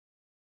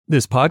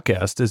This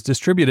podcast is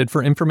distributed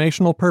for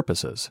informational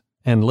purposes,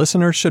 and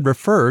listeners should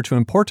refer to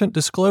important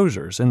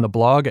disclosures in the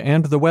blog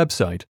and the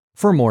website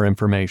for more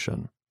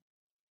information.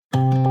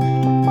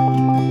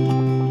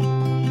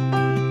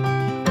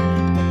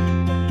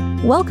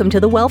 Welcome to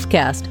the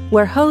Wealthcast,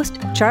 where host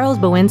Charles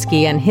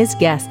Bowinsky and his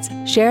guests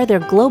share their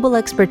global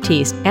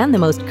expertise and the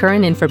most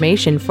current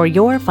information for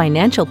your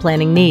financial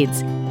planning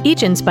needs.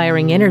 Each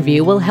inspiring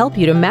interview will help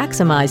you to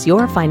maximize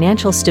your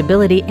financial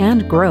stability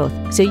and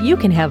growth so you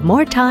can have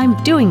more time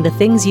doing the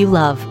things you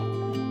love.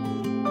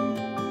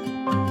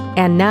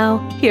 And now,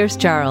 here's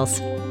Charles.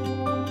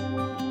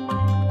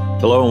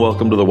 Hello and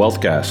welcome to the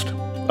Wealthcast.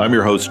 I'm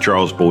your host,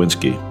 Charles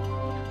Bowinsky.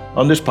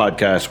 On this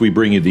podcast, we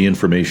bring you the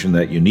information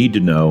that you need to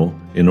know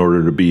in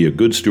order to be a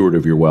good steward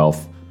of your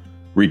wealth,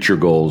 reach your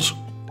goals,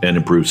 and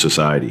improve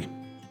society.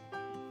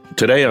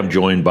 Today, I'm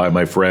joined by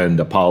my friend,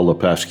 Apollo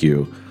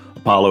Lopescu.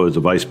 Apollo is a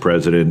vice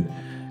president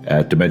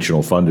at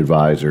Dimensional Fund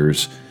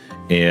Advisors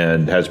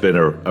and has been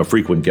a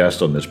frequent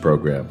guest on this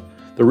program.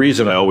 The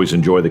reason I always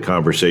enjoy the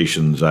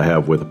conversations I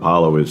have with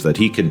Apollo is that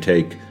he can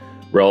take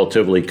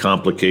relatively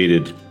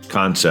complicated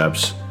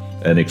concepts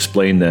and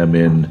explain them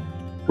in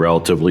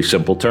relatively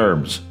simple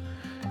terms.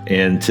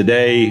 And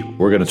today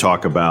we're going to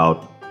talk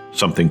about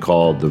something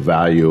called the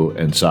value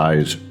and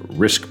size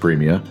risk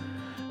premia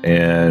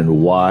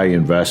and why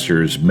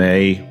investors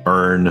may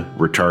earn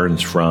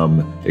returns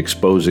from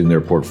exposing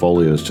their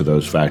portfolios to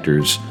those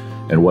factors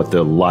and what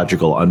the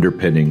logical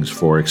underpinnings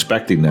for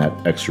expecting that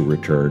extra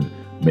return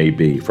may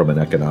be from an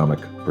economic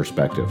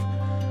perspective.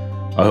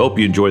 I hope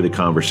you enjoy the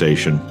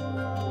conversation.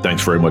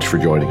 Thanks very much for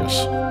joining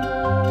us.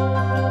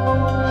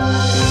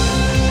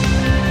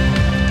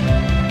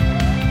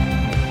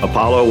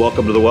 Apollo,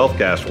 welcome to the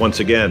Wealthcast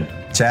once again.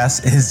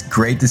 Chas, it is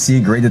great to see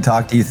you. Great to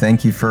talk to you.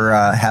 Thank you for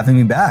having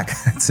me back.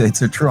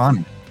 It's a true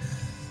honor.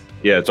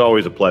 Yeah, it's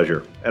always a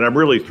pleasure. And I'm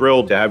really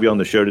thrilled to have you on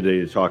the show today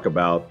to talk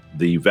about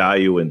the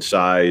value and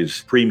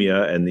size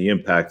premia and the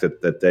impact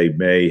that they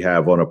may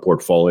have on a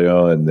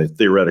portfolio and the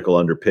theoretical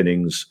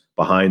underpinnings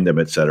behind them,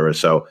 et cetera.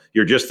 So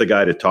you're just the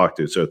guy to talk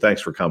to. So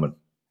thanks for coming.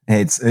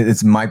 Hey,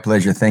 it's my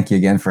pleasure. Thank you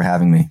again for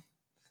having me.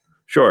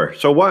 Sure.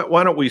 So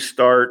why don't we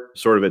start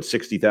sort of at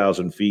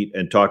 60,000 feet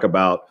and talk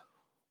about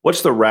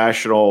what's the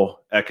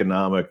rational,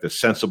 economic, the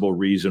sensible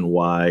reason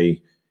why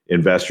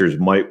investors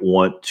might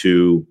want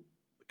to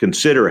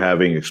consider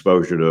having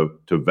exposure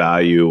to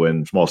value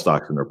and small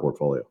stocks in their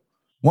portfolio?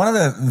 One of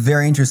the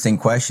very interesting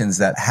questions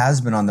that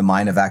has been on the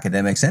mind of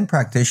academics and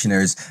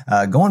practitioners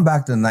going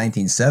back to the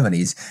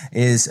 1970s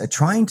is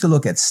trying to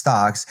look at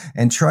stocks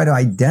and try to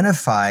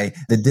identify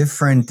the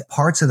different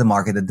parts of the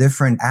market, the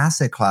different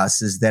asset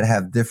classes that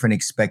have different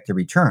expected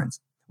returns.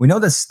 We know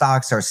that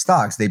stocks are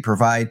stocks. They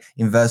provide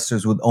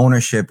investors with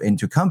ownership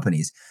into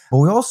companies. But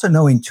we also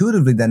know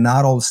intuitively that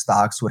not all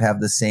stocks would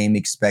have the same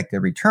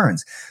expected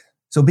returns.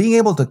 So being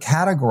able to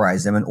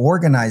categorize them and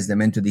organize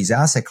them into these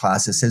asset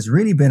classes has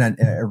really been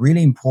a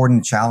really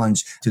important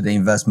challenge to the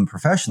investment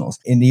professionals.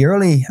 In the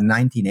early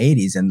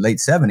 1980s and late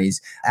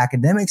 70s,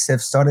 academics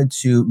have started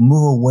to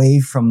move away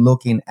from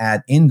looking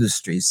at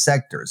industries,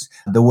 sectors,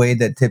 the way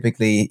that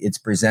typically it's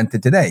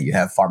presented today. You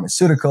have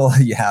pharmaceutical,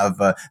 you have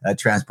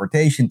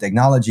transportation,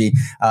 technology.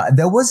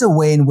 There was a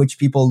way in which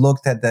people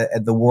looked at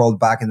the world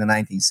back in the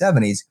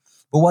 1970s.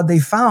 But what they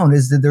found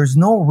is that there's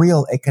no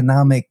real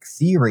economic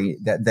theory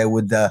that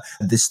would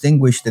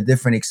distinguish the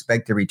different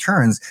expected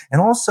returns. And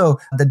also,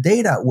 the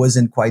data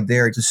wasn't quite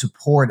there to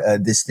support a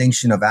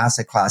distinction of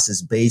asset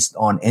classes based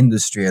on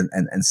industry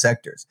and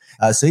sectors.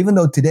 So even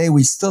though today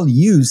we still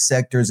use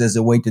sectors as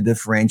a way to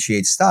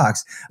differentiate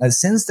stocks,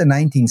 since the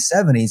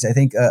 1970s, I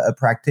think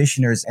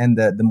practitioners and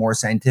the more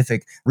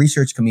scientific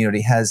research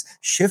community has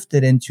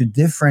shifted into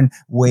different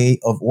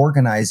way of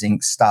organizing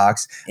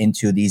stocks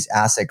into these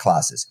asset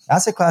classes.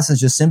 Asset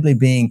classes just simply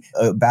being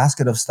a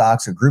basket of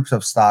stocks or groups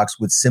of stocks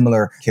with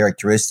similar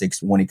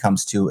characteristics when it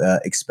comes to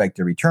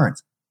expected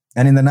returns.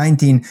 And in the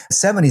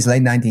 1970s,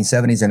 late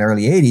 1970s and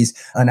early 80s,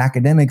 an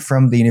academic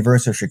from the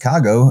University of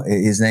Chicago,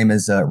 his name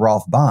is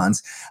Rolf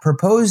Bonds,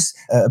 proposed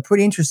a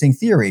pretty interesting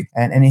theory.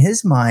 And in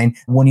his mind,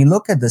 when you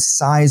look at the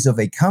size of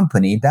a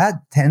company,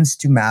 that tends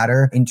to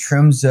matter in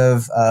terms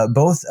of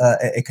both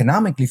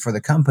economically for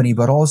the company,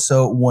 but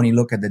also when you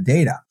look at the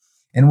data.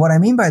 And what I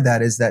mean by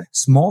that is that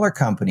smaller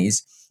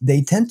companies,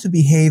 they tend to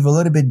behave a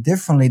little bit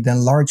differently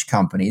than large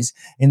companies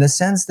in the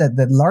sense that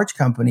large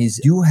companies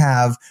do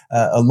have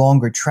a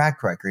longer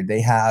track record. They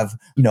have,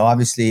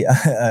 obviously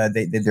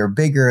they're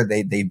bigger.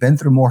 They've been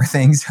through more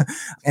things.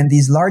 And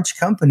these large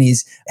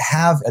companies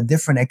have a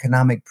different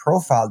economic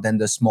profile than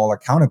the smaller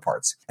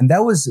counterparts. And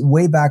that was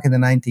way back in the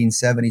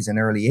 1970s and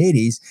early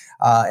 80s.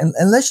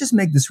 And let's just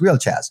make this real,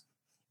 Chaz.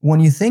 When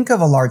you think of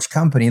a large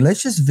company,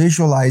 let's just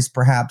visualize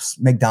perhaps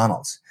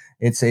McDonald's.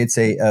 It's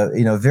a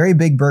very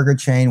big burger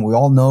chain. We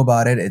all know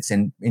about it. It's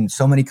in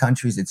so many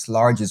countries. It's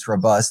large. It's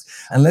robust.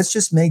 And let's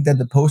just make that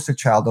the poster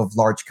child of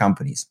large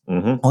companies.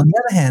 Mm-hmm. On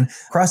the other hand,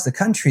 across the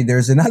country,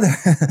 there's another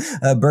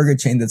burger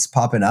chain that's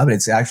popping up.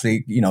 It's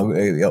actually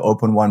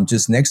open one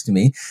just next to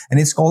me, and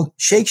it's called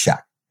Shake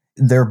Shack.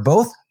 They're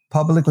both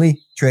publicly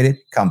traded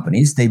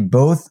companies. They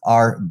both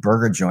are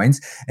burger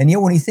joints. And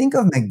yet when you think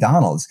of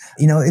McDonald's,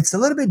 it's a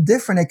little bit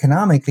different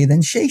economically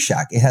than Shake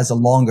Shack. It has a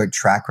longer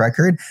track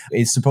record.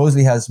 It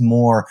supposedly has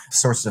more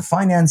sources of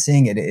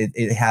financing.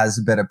 It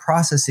has better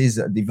processes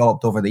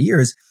developed over the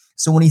years.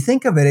 So when you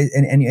think of it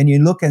and you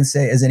look and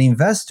say, as an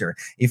investor,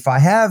 if I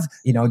have,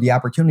 the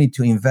opportunity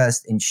to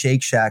invest in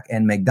Shake Shack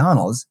and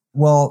McDonald's,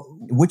 well,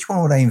 which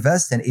one would I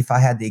invest in if I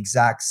had the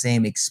exact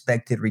same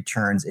expected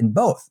returns in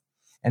both?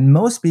 And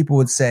most people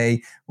would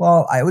say,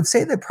 well, I would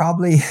say that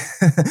probably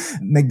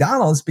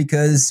McDonald's,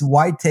 because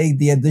why take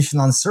the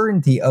additional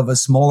uncertainty of a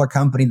smaller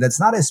company that's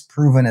not as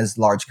proven as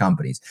large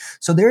companies?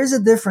 So there is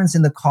a difference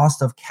in the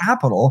cost of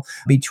capital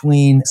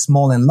between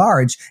small and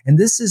large. And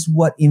this is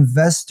what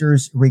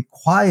investors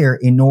require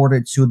in order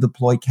to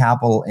deploy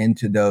capital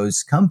into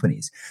those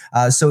companies.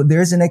 So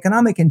there's an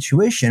economic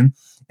intuition.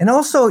 And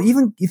also,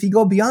 even if you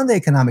go beyond the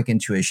economic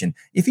intuition,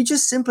 if you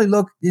just simply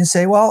look and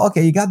say, well,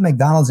 okay, you got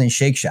McDonald's and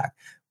Shake Shack.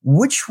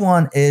 Which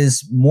one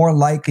is more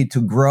likely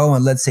to grow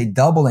and, let's say,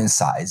 double in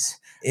size?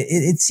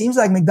 It seems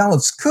like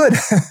McDonald's could,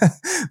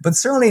 but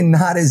certainly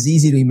not as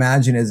easy to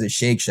imagine as a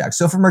Shake Shack.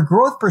 So from a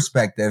growth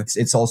perspective,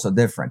 it's also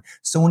different.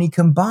 So when you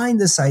combine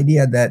this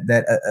idea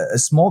that a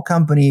small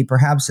company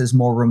perhaps has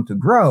more room to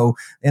grow,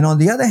 and on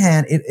the other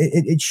hand,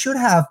 it should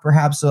have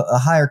perhaps a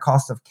higher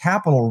cost of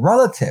capital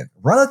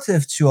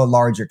relative to a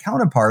larger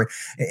counterpart,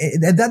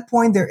 at that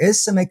point, there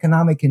is some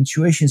economic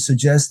intuition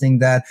suggesting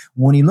that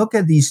when you look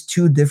at these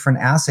two different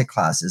asset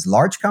classes,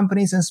 large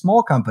companies and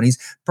small companies,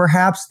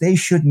 perhaps they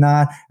should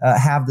not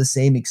have the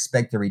same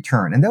expected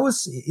return. And that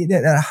was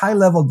at a high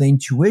level, the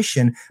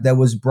intuition that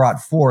was brought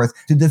forth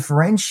to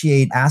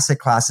differentiate asset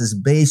classes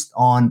based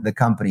on the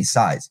company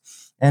size.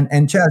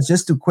 And Chaz,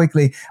 just to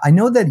quickly, I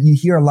know that you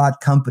hear a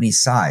lot company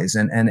size,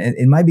 and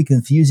it might be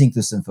confusing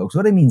to some folks.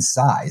 What do I mean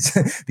size?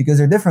 Because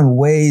there are different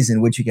ways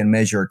in which you can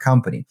measure a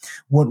company.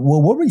 What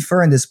we'll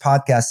refer in this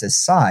podcast as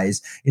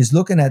size is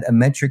looking at a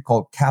metric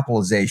called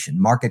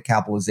capitalization, market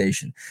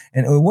capitalization.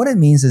 And what it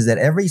means is that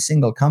every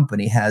single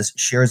company has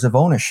shares of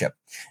ownership.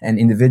 And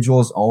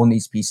individuals own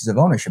these pieces of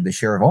ownership, the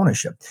share of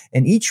ownership.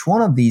 And each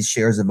one of these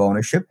shares of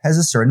ownership has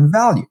a certain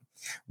value.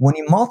 When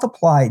you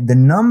multiply the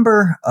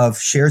number of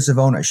shares of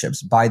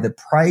ownerships by the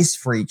price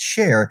for each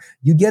share,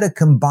 you get a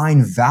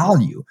combined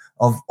value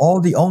of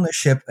all the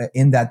ownership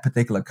in that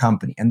particular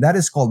company. And that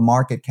is called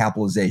market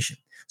capitalization.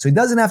 So it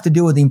doesn't have to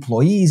do with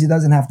employees. It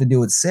doesn't have to do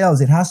with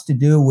sales. It has to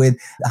do with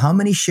how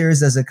many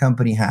shares does a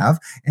company have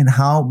and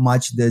how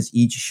much does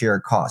each share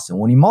cost. And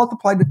when you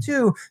multiply the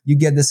two, you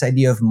get this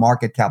idea of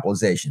market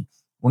capitalization.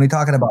 When we're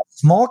talking about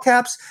small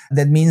caps,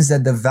 that means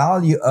that the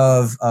value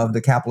of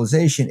the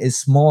capitalization is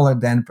smaller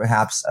than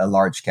perhaps a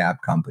large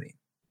cap company.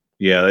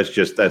 Yeah,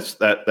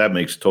 that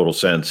makes total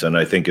sense, and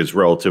I think is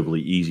relatively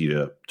easy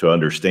to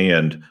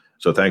understand.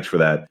 So thanks for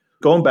that.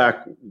 Going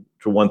back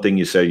to one thing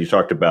you said,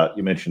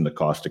 you mentioned the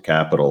cost of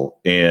capital,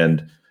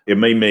 and it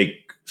may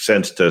make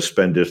sense to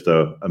spend just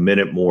a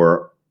minute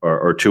more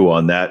or two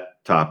on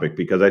that topic,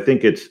 because I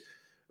think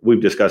we've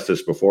discussed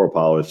this before,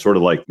 Apollo. It's sort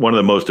of like one of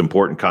the most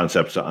important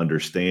concepts to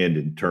understand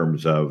in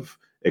terms of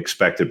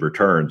expected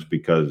returns,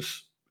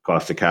 because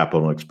cost of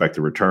capital and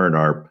expected return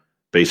are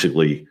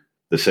basically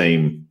the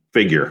same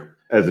figure.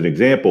 As an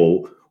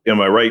example, am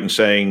I right in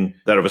saying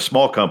that if a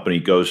small company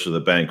goes to the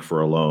bank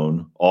for a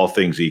loan, all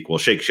things equal,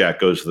 Shake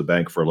Shack goes to the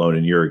bank for a loan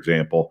in your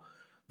example,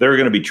 they're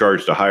going to be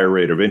charged a higher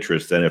rate of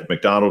interest than if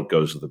McDonald's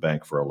goes to the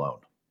bank for a loan?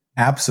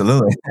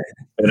 Absolutely.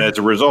 And as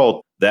a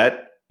result,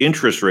 that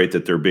interest rate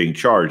that they're being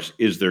charged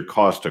is their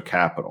cost of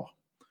capital.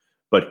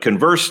 But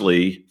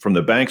conversely, from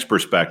the bank's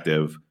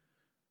perspective,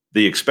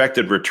 the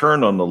expected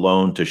return on the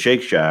loan to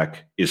Shake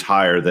Shack is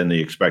higher than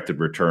the expected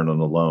return on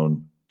the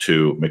loan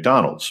to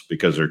McDonald's,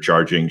 because they're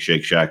charging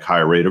Shake Shack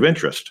higher rate of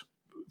interest.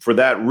 For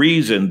that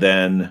reason,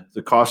 then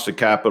the cost of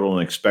capital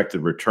and expected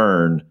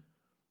return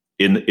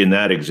in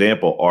that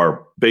example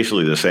are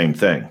basically the same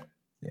thing.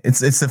 It's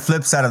the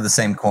flip side of the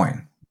same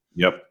coin.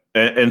 Yep.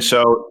 And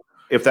so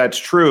if that's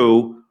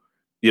true,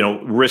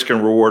 risk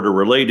and reward are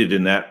related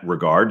in that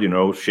regard.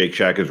 Shake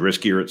Shack is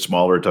riskier, it's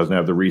smaller, it doesn't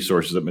have the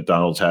resources that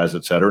McDonald's has,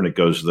 et cetera, and it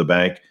goes to the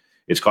bank.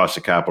 Its cost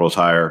of capital is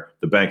higher.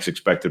 The bank's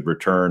expected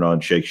return on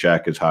Shake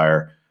Shack is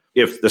higher.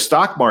 If the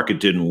stock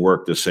market didn't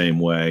work the same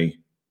way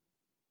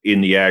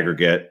in the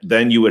aggregate,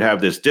 then you would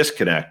have this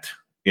disconnect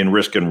in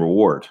risk and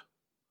reward.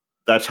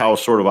 That's how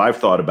sort of I've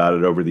thought about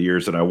it over the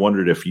years, and I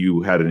wondered if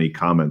you had any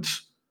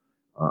comments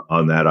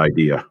on that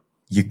idea.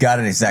 You got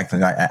it exactly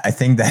right. I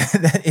think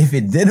that if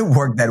it didn't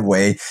work that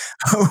way,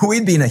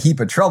 we'd be in a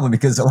heap of trouble,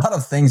 because a lot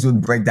of things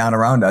would break down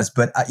around us.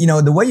 But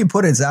the way you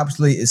put it is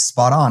absolutely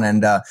spot on.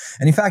 And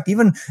in fact,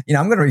 even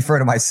I'm going to refer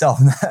to myself.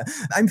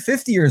 I'm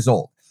 50 years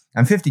old.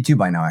 I'm 52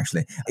 by now,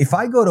 actually. If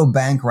I go to a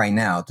bank right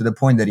now, to the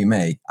point that you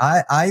make,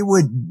 I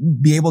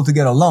would be able to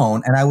get a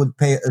loan and I would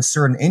pay a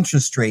certain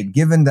interest rate,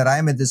 given that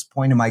I'm at this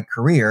point in my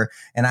career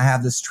and I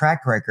have this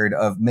track record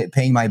of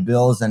paying my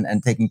bills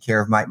and taking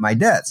care of my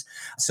debts.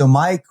 So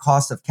my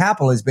cost of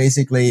capital is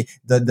basically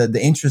the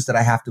interest that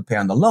I have to pay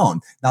on the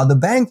loan. Now, the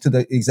bank,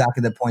 to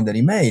exactly the point that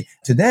he made,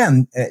 to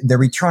them, the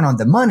return on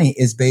the money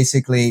is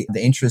basically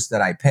the interest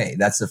that I pay.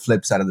 That's the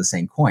flip side of the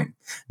same coin.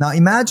 Now,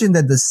 imagine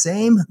that the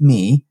same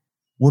me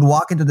would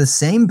walk into the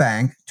same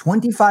bank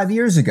 25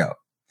 years ago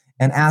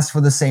and ask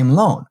for the same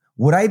loan.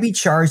 Would I be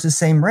charged the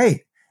same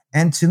rate?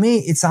 And to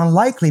me, it's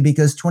unlikely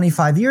because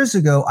 25 years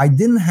ago, I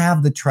didn't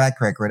have the track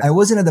record. I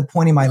wasn't at the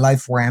point in my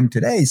life where I am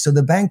today. So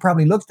the bank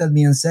probably looked at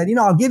me and said,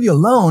 I'll give you a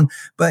loan,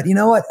 but you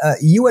know what?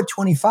 You at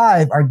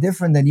 25 are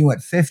different than you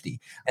at 50.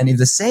 And if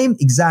the same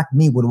exact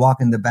me would walk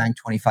in the bank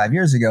 25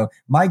 years ago,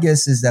 my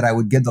guess is that I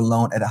would get the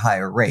loan at a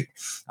higher rate.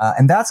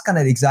 And that's kind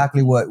of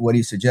exactly what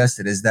you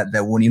suggested, is that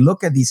when you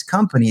look at these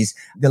companies,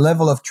 the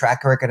level of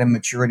track record and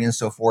maturity and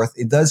so forth,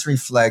 it does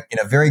reflect in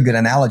a very good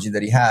analogy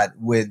that he had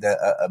with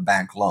a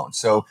bank loan.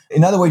 So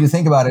another way to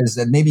think about it is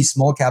that maybe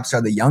small caps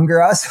are the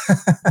younger us.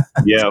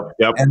 Yeah.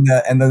 Yep.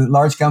 And the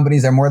large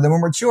companies are more the more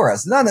mature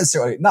us.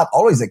 Not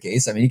always the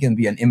case. I mean, you can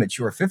be an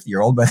immature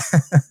 50-year-old, but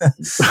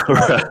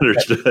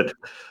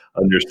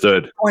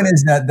Understood. The point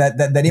is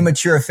that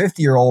immature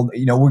 50-year-old,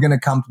 we're going to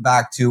come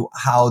back to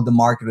how the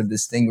market would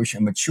distinguish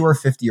a mature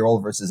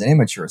 50-year-old versus an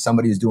immature,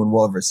 somebody who's doing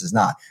well versus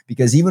not.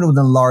 Because even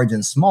within large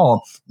and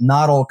small,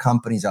 not all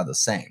companies are the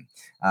same.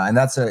 And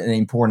that's an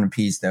important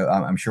piece that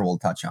I'm sure we'll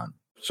touch on.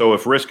 So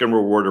if risk and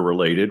reward are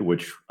related,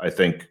 which I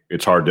think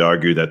it's hard to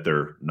argue that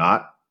they're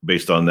not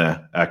based on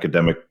the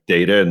academic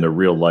data and the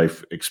real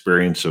life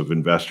experience of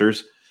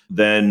investors,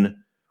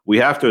 then we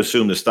have to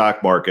assume the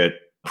stock market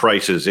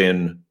prices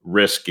in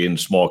risk in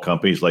small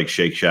companies like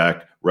Shake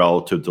Shack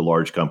relative to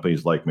large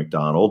companies like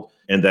McDonald's,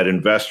 and that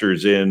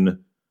investors in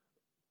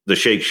the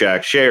Shake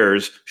Shack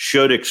shares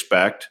should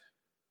expect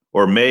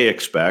or may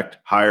expect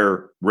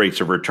higher rates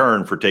of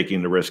return for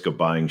taking the risk of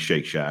buying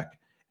Shake Shack.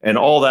 And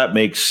all that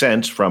makes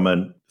sense from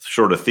a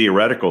sort of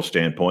theoretical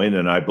standpoint.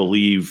 And I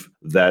believe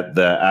that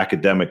the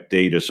academic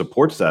data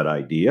supports that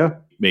idea,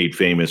 made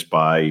famous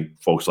by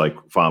folks like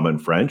Fama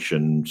and French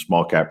and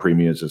small cap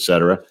premiums, et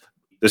cetera.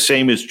 The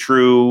same is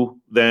true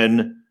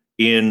then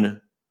in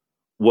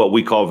what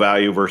we call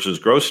value versus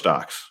growth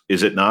stocks,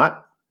 is it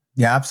not?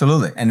 Yeah,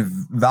 absolutely. And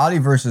value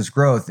versus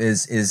growth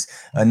is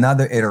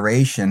another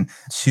iteration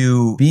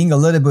to being a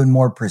little bit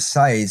more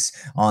precise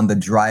on the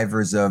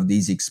drivers of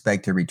these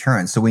expected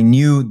returns. So we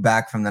knew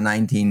back from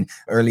the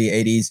early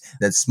 80s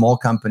that small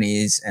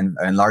companies and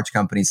large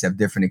companies have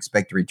different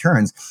expected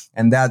returns.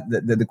 And that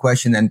the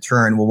question then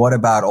turned, well, what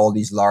about all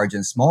these large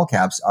and small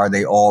caps? Are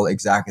they all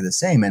exactly the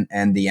same?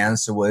 And the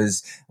answer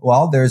was,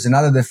 well, there's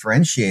another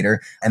differentiator,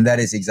 and that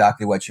is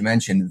exactly what you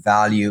mentioned,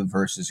 value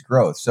versus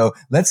growth. So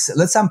let's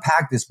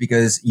unpack this,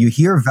 because you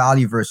hear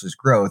value versus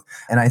growth,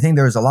 and I think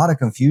there's a lot of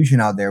confusion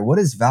out there. What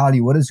is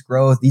value? What is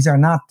growth? These are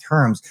not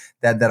terms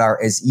that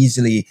are as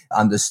easily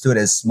understood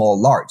as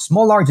small, large.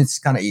 Small, large, it's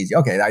kind of easy.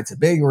 Okay, it's a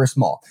big or a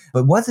small.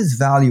 But what is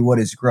value? What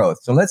is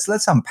growth? So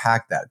let's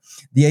unpack that.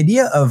 The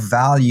idea of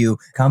value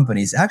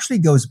companies actually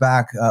goes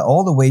back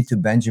all the way to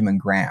Benjamin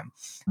Graham.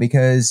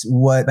 Because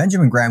what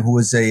Benjamin Graham, who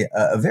was a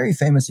very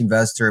famous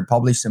investor,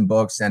 published some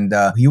books, and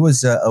he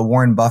was a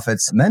Warren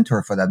Buffett's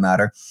mentor for that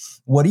matter,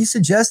 what he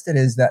suggested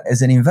is that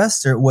as an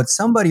investor, what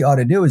somebody ought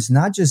to do is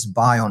not just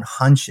buy on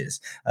hunches,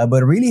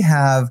 but really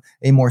have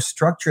a more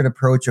structured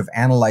approach of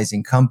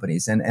analyzing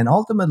companies. And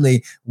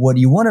ultimately, what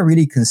you want to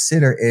really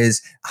consider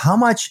is how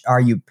much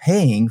are you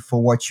paying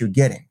for what you're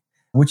getting,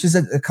 which is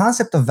a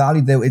concept of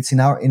value that it's in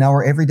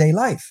our everyday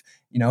life.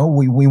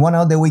 We want to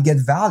know that we get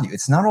value.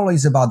 It's not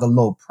always about the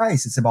low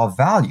price. It's about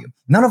value.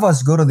 None of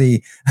us go to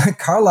the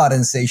car lot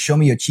and say, show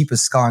me your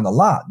cheapest car on the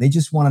lot. They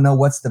just want to know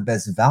what's the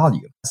best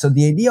value. So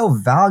the idea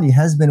of value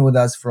has been with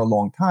us for a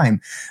long time.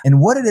 And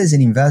what it is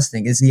in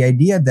investing is the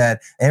idea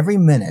that every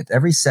minute,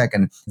 every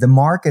second, the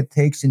market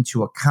takes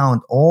into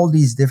account all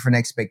these different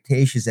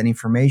expectations and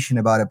information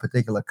about a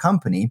particular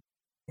company.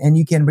 And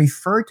you can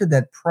refer to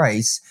that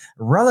price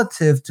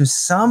relative to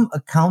some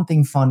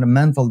accounting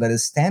fundamental that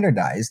is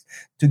standardized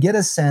to get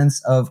a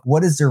sense of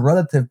what is the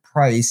relative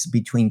price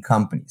between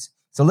companies.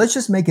 So let's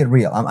just make it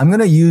real. I'm going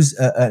to use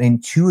an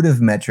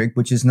intuitive metric,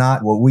 which is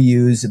not what we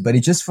use, but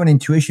it's just for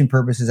intuition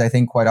purposes. I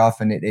think quite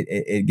often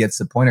it gets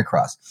the point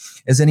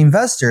across. As an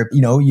investor,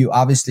 you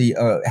obviously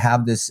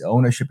have this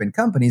ownership in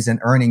companies, and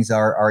earnings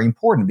are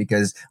important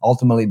because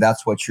ultimately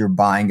that's what you're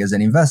buying as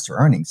an investor,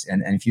 earnings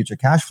and future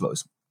cash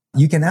flows.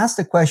 You can ask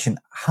the question,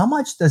 how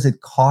much does it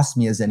cost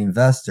me as an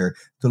investor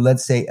to,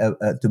 let's say,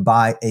 to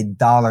buy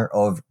 $1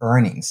 of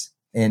earnings?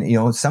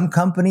 And, some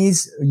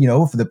companies,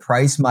 for the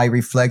price might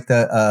reflect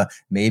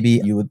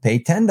maybe you would pay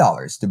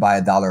 $10 to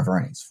buy $1 of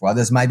earnings. For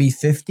others, might be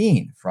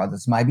 15. For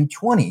others, might be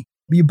 20.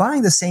 You're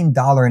buying the same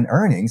dollar in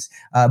earnings,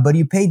 but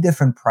you pay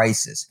different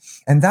prices.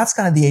 And that's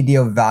kind of the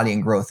idea of value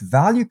and growth.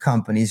 Value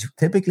companies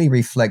typically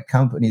reflect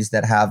companies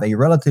that have a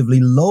relatively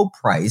low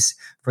price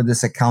for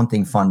this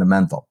accounting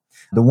fundamental.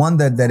 The one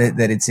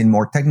that it's in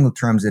more technical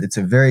terms, that it's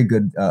a very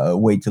good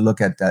way to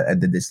look at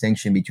the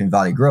distinction between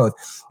value growth.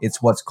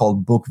 It's what's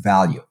called book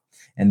value.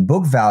 And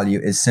book value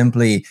is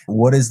simply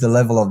what is the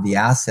level of the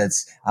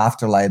assets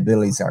after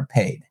liabilities are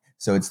paid.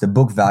 So it's the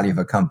book value of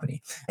a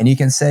company. And you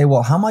can say,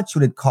 well, how much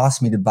would it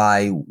cost me to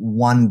buy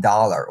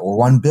 $1 or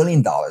 $1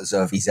 billion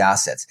of these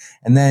assets?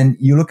 And then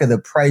you look at the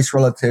price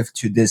relative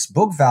to this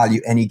book value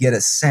and you get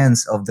a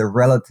sense of the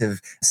relative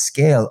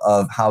scale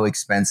of how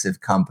expensive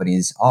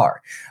companies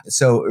are.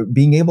 So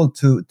being able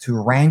to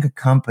rank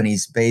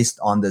companies based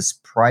on this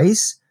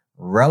price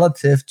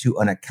relative to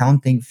an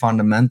accounting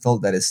fundamental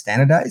that is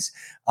standardized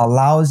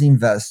allows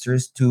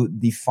investors to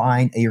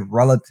define a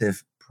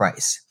relative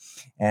price.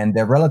 And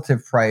the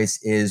relative price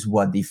is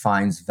what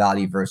defines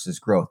value versus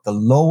growth. The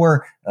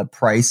lower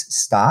price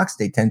stocks,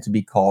 they tend to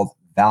be called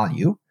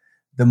value.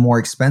 The more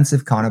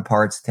expensive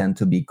counterparts tend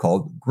to be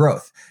called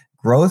growth.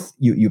 Growth,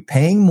 you're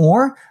paying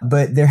more,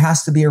 but there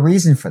has to be a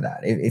reason for that.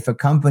 If a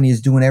company is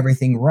doing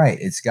everything right,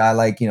 it's got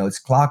it's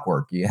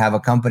clockwork. You have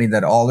a company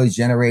that always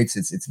generates,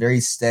 it's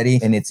very steady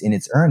in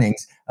its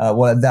earnings.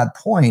 Well, at that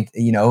point,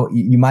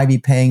 you might be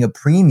paying a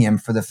premium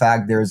for the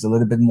fact there's a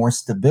little bit more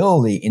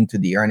stability into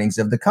the earnings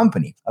of the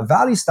company. A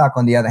value stock,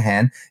 on the other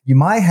hand, you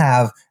might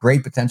have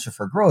great potential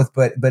for growth,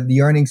 but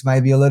the earnings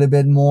might be a little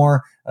bit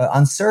more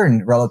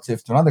uncertain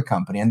relative to another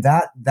company. And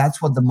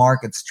that's what the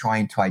market's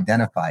trying to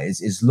identify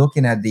is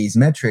looking at these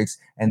metrics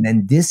and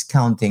then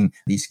discounting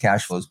these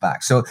cash flows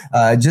back. So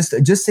just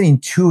an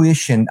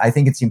intuition, I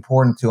think it's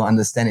important to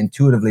understand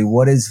intuitively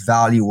what is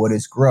value, what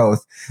is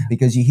growth,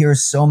 because you hear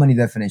so many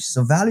definitions.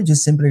 So value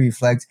just simply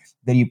reflects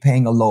that you're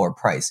paying a lower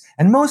price.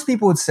 And most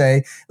people would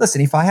say,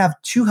 listen, if I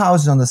have two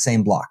houses on the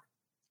same block,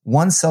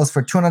 one sells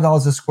for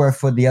 $200 a square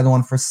foot, the other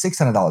one for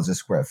 $600 a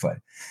square foot.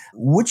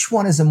 Which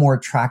one is a more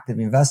attractive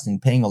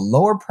investment, paying a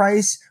lower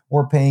price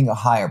or paying a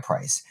higher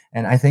price?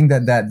 And I think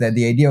that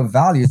the idea of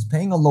value is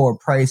paying a lower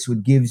price,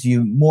 which gives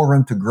you more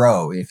room to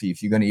grow, if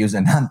you're going to use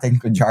a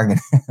non-technical jargon.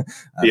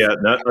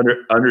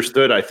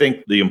 Understood. I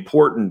think the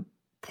important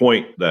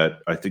point that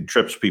I think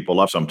trips people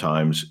up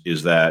sometimes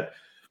is that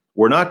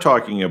we're not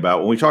talking about,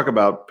 when we talk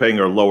about paying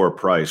a lower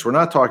price, we're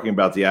not talking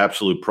about the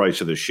absolute price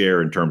of the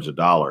share in terms of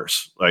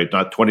dollars, right?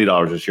 Not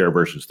 $20 a share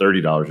versus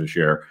 $30 a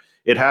share.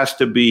 It has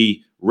to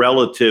be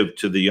relative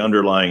to the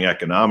underlying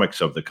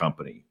economics of the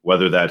company,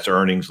 whether that's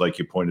earnings, like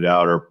you pointed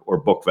out, or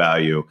book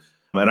value.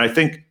 And I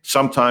think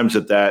sometimes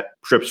that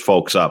trips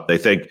folks up. They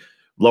think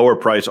lower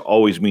price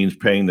always means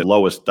paying the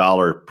lowest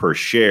dollar per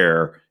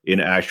share in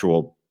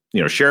actual,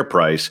 share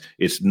price.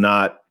 It's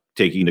not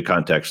taking into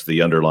context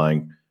the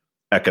underlying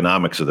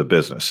economics of the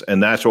business.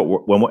 And that's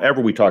what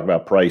whenever we talk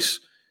about price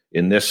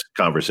in this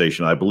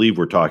conversation, I believe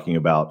we're talking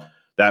about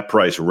that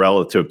price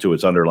relative to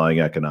its underlying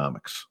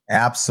economics.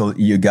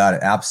 Absolutely. You got it.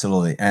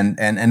 Absolutely.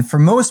 And for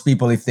most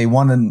people, if they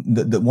want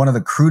one of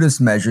the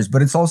crudest measures,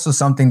 but it's also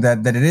something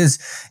that it is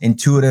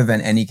intuitive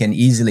and you can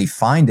easily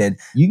find it,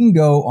 you can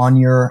go on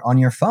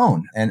your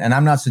phone. And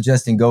I'm not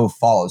suggesting go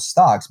follow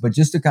stocks, but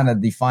just to kind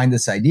of define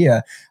this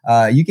idea,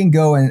 you can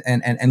go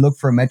and look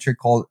for a metric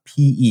called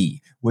PE,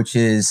 which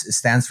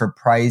stands for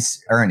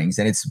price earnings.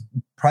 And it's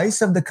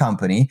price of the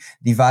company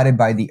divided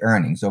by the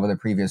earnings over the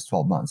previous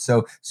 12 months.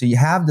 So you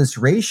have this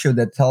ratio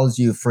that tells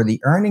you for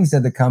the earnings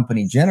that the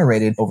company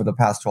generated over the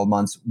past 12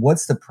 months,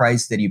 what's the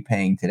price that you're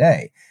paying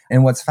today?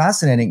 And what's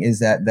fascinating is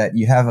that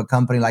you have a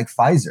company like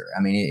Pfizer.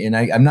 I mean,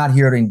 and I'm not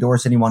here to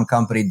endorse any one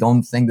company.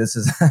 Don't think this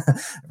is a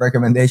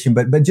recommendation,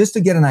 but just to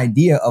get an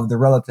idea of the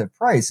relative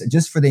price,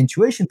 just for the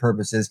intuition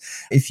purposes,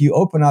 if you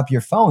open up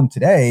your phone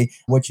today,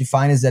 what you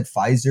find is that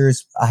Pfizer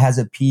has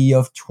a PE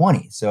of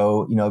 20.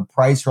 So,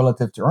 price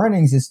relative to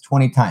earnings is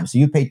 20 times. So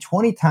you pay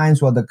 20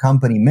 times what the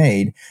company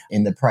made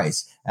in the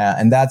price.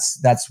 And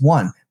that's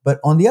one. But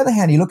on the other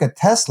hand, you look at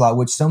Tesla,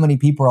 which so many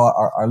people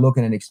are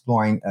looking at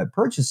exploring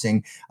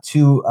purchasing,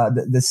 to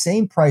the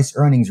same price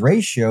earnings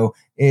ratio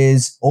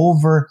is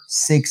over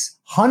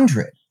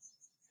 600.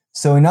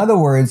 So in other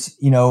words,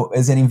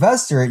 as an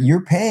investor,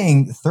 you're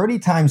paying 30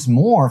 times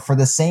more for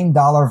the same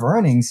dollar of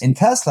earnings in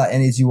Tesla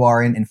and as you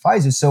are in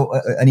Pfizer. So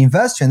an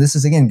investor, and this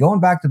is again, going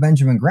back to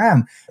Benjamin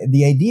Graham,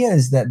 the idea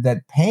is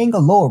that paying a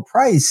lower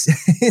price,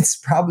 it's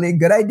probably a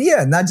good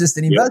idea, not just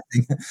in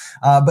investing.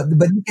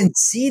 But you can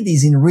see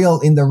these in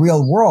the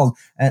real world.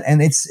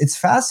 And it's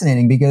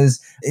fascinating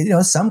because,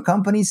 some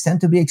companies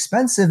tend to be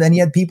expensive and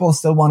yet people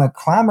still want to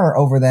clamor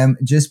over them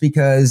just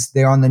because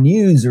they're on the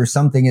news or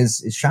something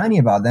is shiny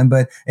about them.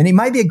 And it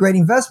might be a great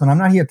investment. I'm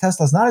not here.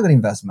 Tesla's not a good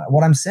investment.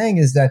 What I'm saying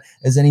is that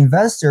as an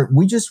investor,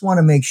 we just want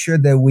to make sure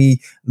that we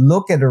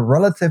look at a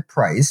relative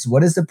price.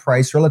 What is the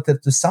price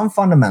relative to some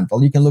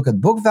fundamental? You can look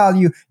at book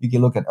value. You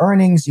can look at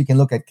earnings. You can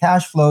look at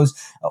cash flows.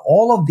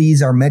 All of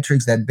these are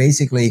metrics that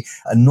basically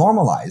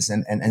normalize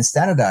and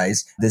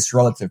standardize this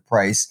relative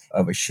price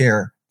of a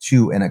share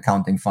to an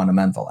accounting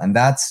fundamental. And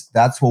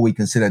that's what we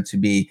consider to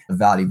be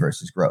value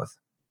versus growth.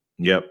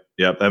 Yep.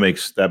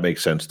 That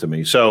makes sense to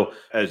me. So,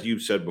 as you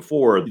said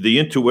before, the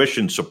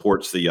intuition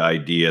supports the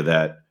idea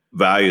that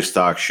value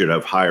stocks should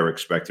have higher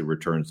expected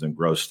returns than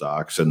growth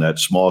stocks, and that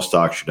small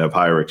stocks should have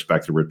higher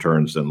expected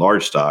returns than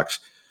large stocks.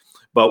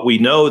 But we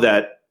know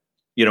that,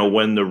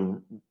 when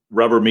the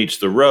rubber meets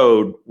the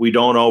road, we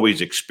don't always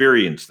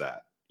experience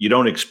that. You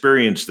don't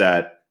experience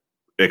that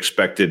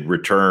expected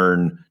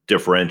return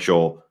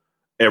differential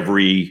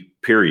every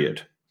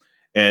period.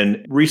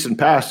 And recent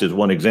past is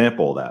one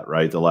example of that,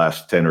 right? The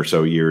last 10 or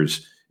so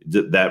years,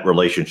 that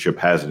relationship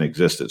hasn't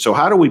existed. So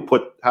how do we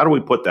put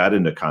that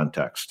into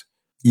context?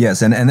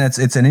 Yes, and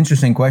it's an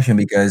interesting question,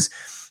 because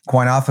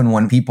quite often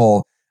when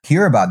people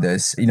hear about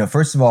this,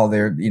 first of all,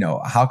 they're,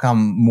 how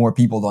come more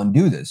people don't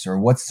do this, or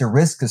what's the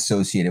risk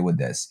associated with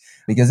this?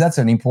 Because that's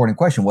an important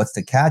question. What's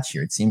the catch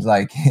here? It seems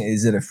like,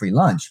 is it a free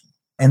lunch?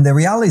 And the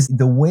reality is,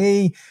 the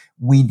way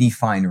we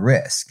define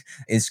risk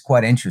is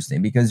quite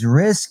interesting, because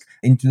risk,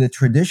 into the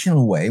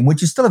traditional way,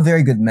 which is still a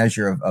very good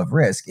measure of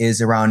risk,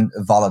 is around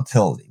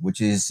volatility, which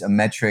is a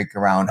metric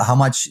around how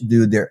much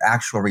do their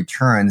actual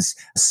returns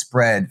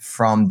spread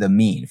from the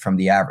mean, from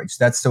the average.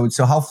 That's so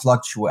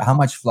how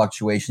much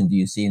fluctuation do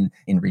you see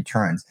in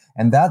returns?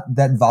 And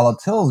that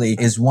volatility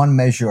is one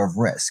measure of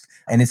risk.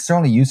 And it's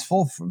certainly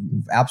useful,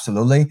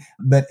 absolutely.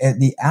 But at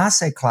the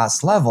asset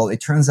class level, it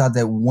turns out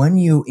that when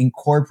you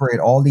incorporate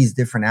all these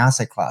different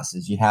asset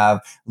classes, you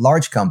have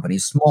large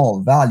companies,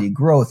 small, value,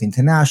 growth,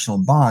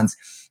 international, bonds,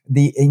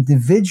 the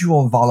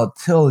individual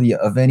volatility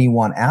of any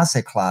one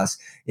asset class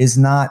is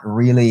not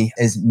really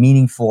as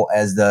meaningful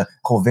as the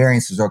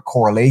covariances or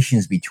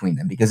correlations between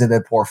them, because at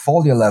the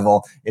portfolio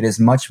level, it is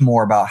much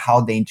more about how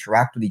they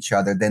interact with each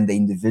other than the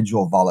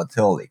individual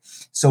volatility.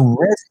 So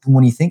risk,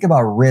 when you think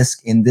about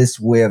risk in this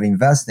way of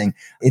investing,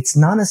 it's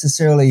not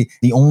necessarily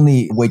the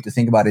only way to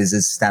think about it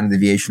is standard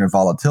deviation or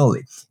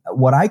volatility.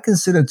 What I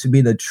consider to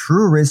be the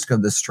true risk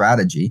of the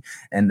strategy,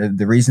 and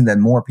the reason that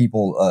more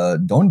people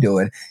don't do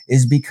it,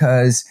 is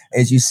because,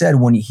 as you said,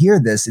 when you hear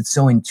this, it's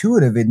so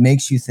intuitive. It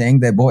makes you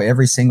think that, boy,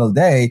 every single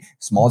day,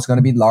 small is going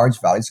to be large,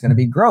 value is going to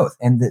be growth.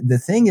 And the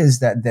thing is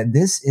that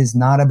this is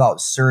not about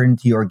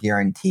certainty or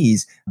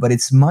guarantees, but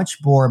it's much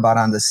more about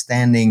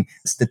understanding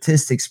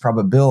statistics,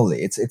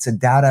 probability. It's a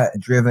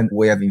data-driven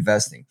way of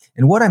investing.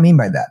 And what I mean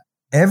by that,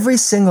 every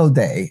single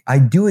day, I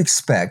do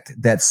expect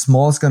that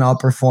small is going to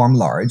outperform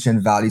large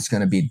and value is going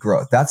to beat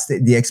growth. That's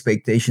the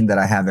expectation that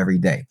I have every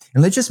day.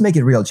 And let's just make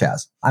it real,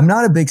 Chaz. I'm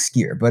not a big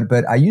skier,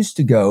 but I used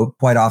to go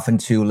quite often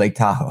to Lake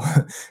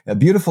Tahoe, a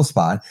beautiful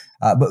spot.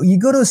 But you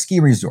go to a ski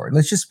resort.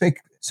 Let's just pick.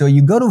 So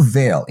you go to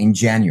Vail in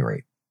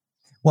January.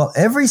 Well,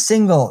 every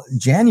single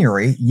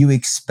January, you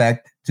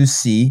expect to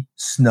see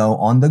snow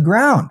on the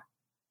ground.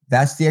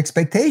 That's the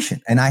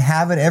expectation. And I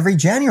have it every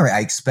January. I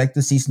expect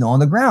to see snow on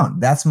the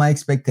ground. That's my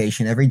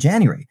expectation every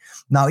January.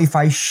 Now, if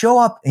I show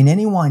up in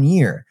any one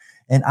year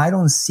and I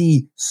don't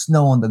see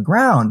snow on the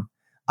ground,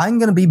 I'm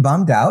going to be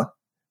bummed out.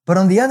 But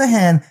on the other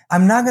hand,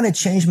 I'm not going to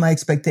change my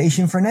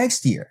expectation for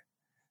next year.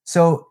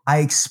 So I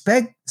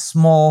expect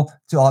small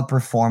to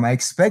outperform. I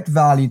expect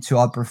value to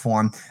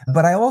outperform,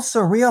 but I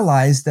also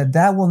realize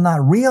that will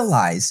not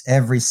realize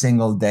every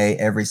single day,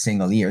 every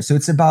single year. So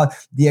it's about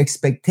the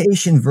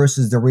expectation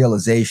versus the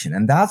realization.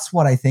 And that's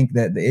what I think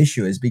that the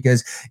issue is,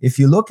 because if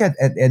you look at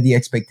the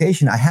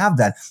expectation, I have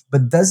that,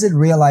 but does it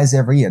realize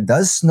every year?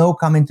 Does snow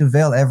come into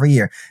Vail every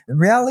year? The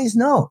reality is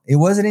no, it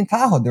wasn't in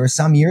Tahoe. There are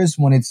some years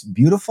when it's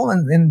beautiful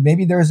and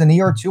maybe there's an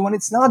year or two when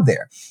it's not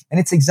there. And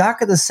it's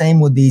exactly the same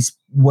with these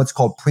what's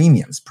called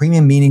premiums.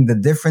 Premium meaning the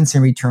difference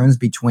in returns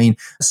between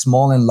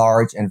small and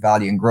large and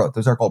value and growth.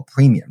 Those are called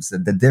premiums,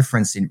 the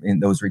difference in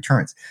those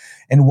returns.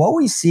 And what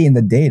we see in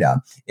the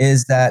data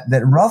is that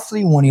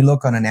roughly when you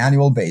look on an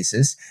annual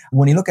basis,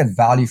 when you look at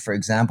value, for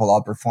example,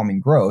 outperforming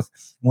growth,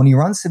 when you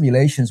run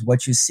simulations,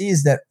 what you see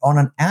is that on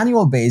an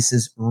annual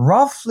basis,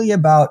 roughly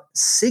about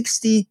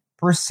 60%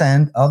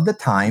 of the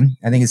time,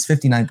 I think it's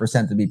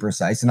 59% to be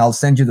precise, and I'll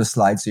send you the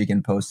slide so you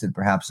can post it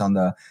perhaps on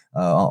the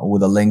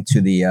with a link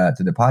to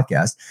the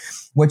podcast.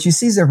 What you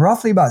see is that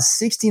roughly about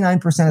 59%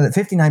 of the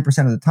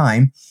 59% of the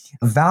time,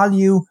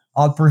 value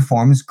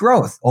outperforms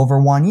growth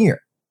over 1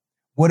 year.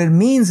 What it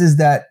means is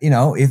that,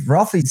 if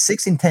roughly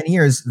 6 in 10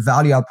 years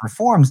value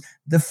outperforms,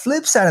 the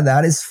flip side of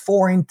that is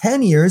 4 in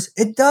 10 years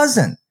it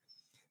doesn't.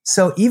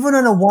 So even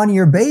on a 1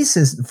 year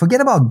basis,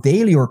 forget about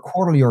daily or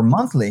quarterly or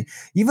monthly,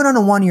 even on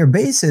a 1 year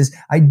basis,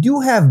 I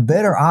do have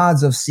better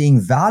odds of seeing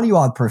value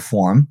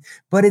outperform,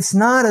 but it's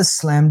not a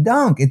slam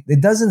dunk.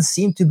 It doesn't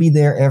seem to be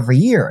there every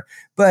year.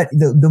 But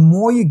the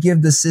more you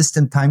give the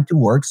system time to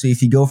work, so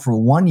if you go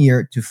from 1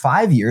 year to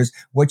 5 years,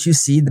 what you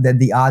see that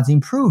the odds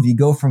improve. You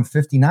go from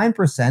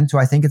 59% to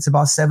I think it's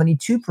about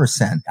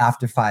 72%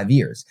 after 5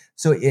 years.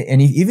 So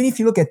even if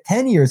you look at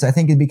 10 years, I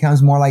think it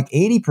becomes more like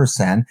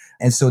 80%.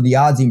 And so the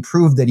odds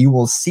improve that you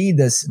will see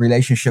this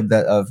relationship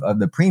of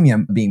the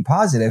premium being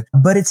positive,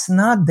 but it's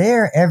not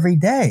there every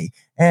day.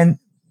 And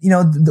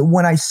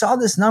when I saw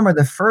this number,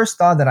 the first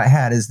thought that I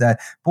had is that,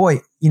 boy,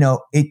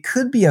 it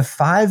could be a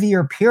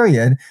 5-year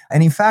period.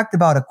 And in fact,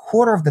 about a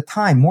quarter of the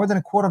time, more than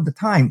a quarter of the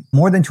time,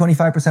 more than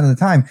 25% of the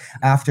time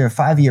after a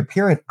 5-year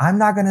period, I'm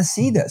not going to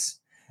see this.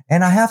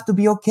 And I have to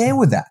be okay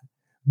with that.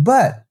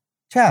 But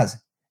Chaz,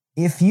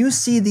 if you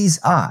see these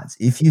odds,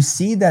 if you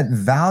see that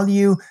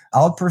value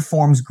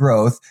outperforms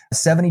growth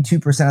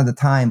 72% of the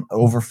time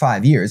over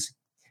 5 years,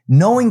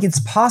 knowing it's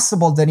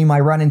possible that you might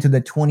run into the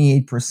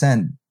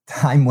 28%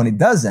 time when it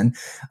doesn't,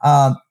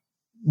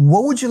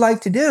 what would you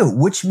like to do?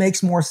 Which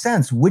makes more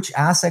sense? Which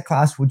asset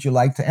class would you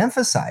like to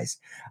emphasize?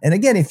 And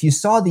again, if you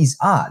saw these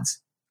odds,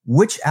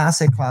 which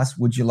asset class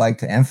would you like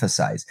to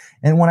emphasize?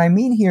 And what I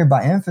mean here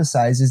by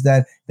emphasize is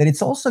that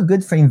it's also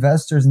good for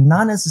investors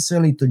not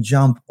necessarily to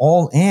jump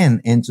all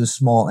into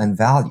small and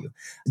value.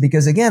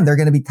 Because again, there are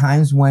going to be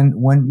times when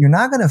you're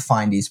not going to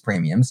find these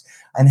premiums,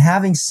 and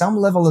having some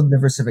level of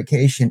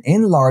diversification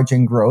in large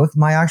and growth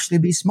might actually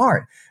be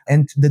smart.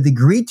 And the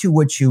degree to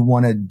which you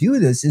want to do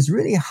this is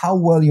really how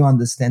well you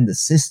understand the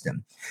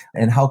system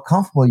and how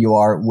comfortable you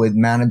are with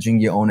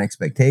managing your own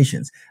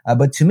expectations.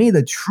 But to me,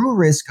 the true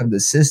risk of the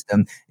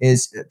system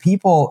is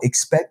people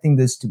expecting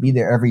this to be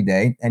there every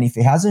day. And if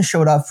it hasn't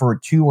showed up for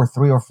 2 or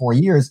 3 or 4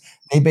 years,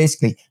 they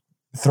basically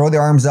throw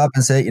their arms up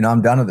and say,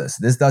 I'm done with this.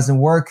 This doesn't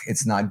work.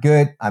 It's not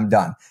good. I'm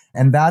done.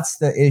 And that's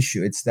the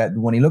issue. It's that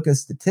when you look at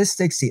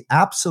statistics, it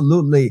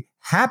absolutely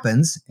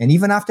happens. And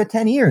even after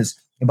 10 years,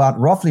 about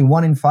roughly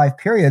 1 in 5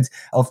 periods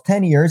of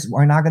 10 years,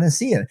 we're not going to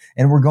see it.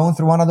 And we're going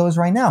through one of those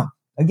right now.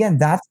 Again,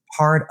 that's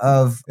part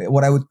of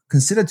what I would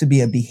consider to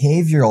be a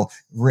behavioral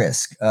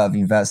risk of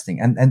investing.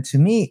 And to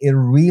me, it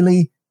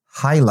really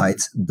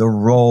highlights the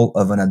role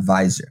of an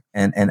advisor.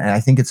 And I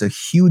think it's a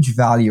huge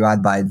value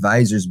add by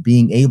advisors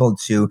being able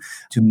to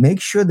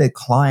make sure that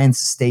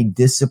clients stay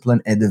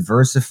disciplined and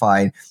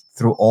diversified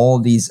through all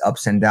these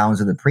ups and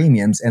downs of the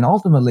premiums. And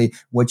ultimately,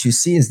 what you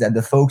see is that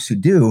the folks who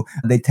do,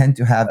 they tend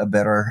to have a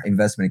better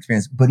investment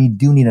experience. But you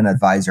do need an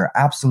advisor.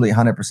 Absolutely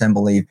 100%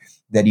 believe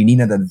that you need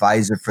an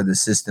advisor for the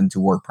system to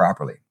work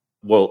properly.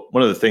 Well,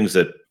 one of the things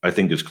that I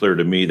think is clear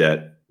to me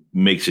that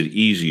makes it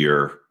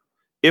easier,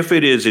 if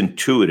it is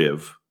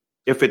intuitive,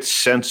 if it's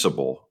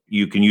sensible,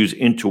 you can use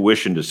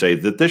intuition to say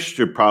that this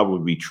should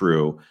probably be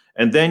true.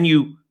 And then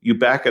you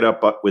back it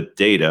up with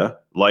data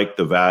like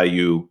the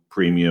value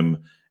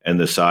premium and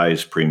the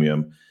size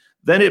premium.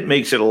 Then it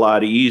makes it a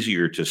lot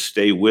easier to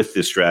stay with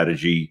this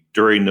strategy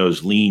during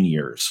those lean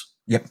years.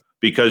 Yep.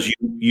 Because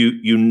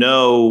you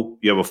know,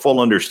 you have a full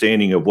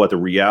understanding of what the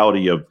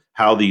reality of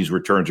how these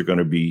returns are going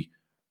to be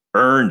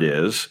earned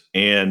is.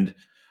 And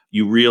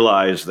you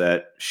realize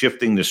that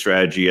shifting the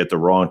strategy at the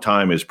wrong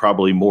time is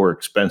probably more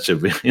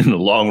expensive in the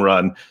long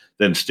run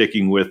than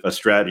sticking with a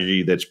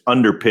strategy that's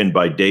underpinned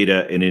by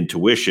data and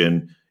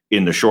intuition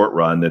in the short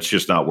run that's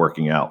just not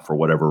working out for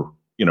whatever,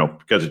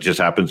 because it just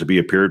happens to be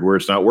a period where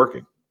it's not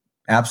working.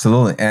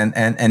 Absolutely. And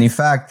in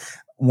fact,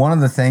 one of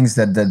the things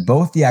that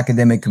both the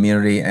academic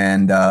community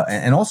and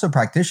also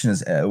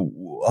practitioners, a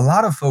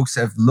lot of folks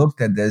have looked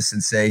at this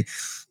and say,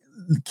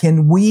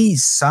 can we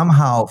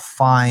somehow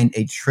find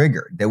a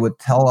trigger that would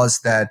tell us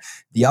that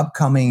the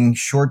upcoming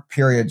short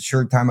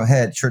term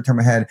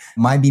ahead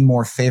might be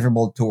more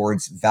favorable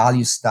towards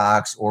value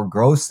stocks or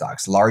growth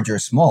stocks, large or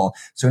small?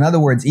 So in other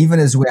words, even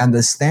as we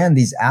understand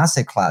these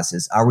asset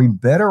classes, are we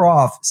better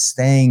off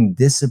staying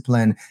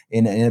disciplined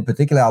in a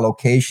particular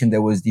allocation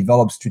that was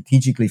developed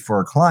strategically for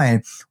a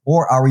client,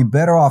 or are we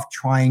better off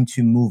trying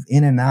to move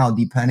in and out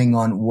depending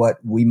on what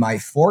we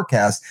might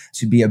forecast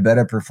to be a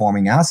better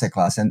performing asset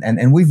class?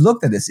 And we've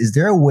looked at this. Is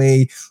there a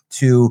way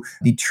to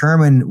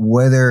determine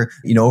whether,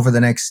 over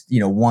the next,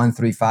 1,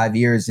 3, 5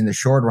 years in the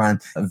short run,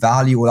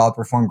 value will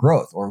outperform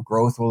growth, or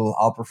growth will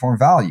outperform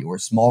value, or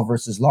small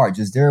versus large?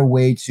 Is there a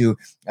way to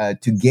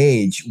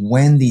gauge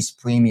when these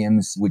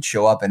premiums would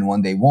show up and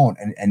when they won't,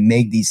 and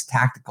make these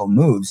tactical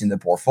moves in the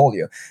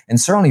portfolio? And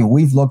certainly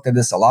we've looked at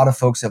this. A lot of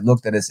folks have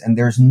looked at this, and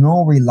there's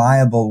no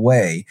reliable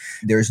way.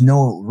 There's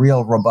no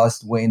real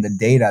robust way in the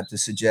data to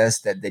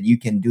suggest that you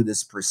can do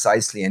this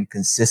precisely and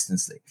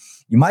consistently.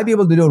 You might be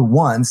able to do it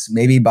once,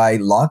 maybe by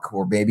luck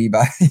or maybe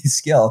by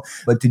skill,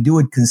 but to do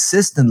it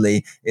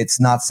consistently,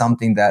 it's not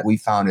something that we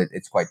found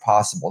it's quite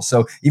possible.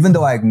 So even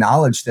though I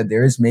acknowledge that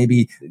there is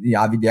maybe the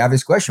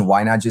obvious question,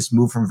 why not just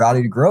move from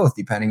value to growth,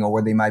 depending on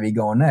where they might be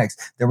going next?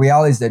 The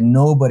reality is that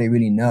nobody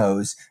really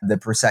knows the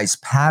precise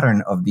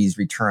pattern of these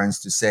returns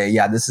to say,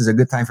 yeah, this is a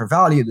good time for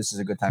value, this is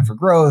a good time for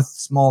growth,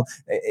 small.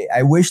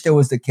 I wish that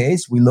was the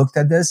case. We looked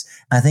at this.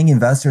 I think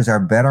investors are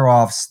better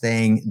off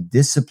staying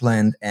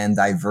disciplined and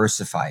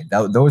diversified.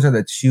 Those are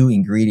the two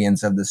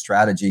ingredients of the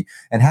strategy,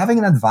 and having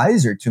an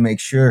advisor to make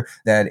sure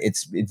that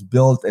it's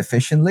built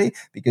efficiently,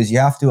 because you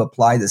have to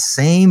apply the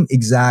same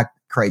exact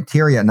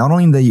criteria, not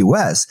only in the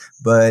US,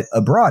 but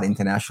abroad,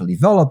 internationally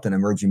developed and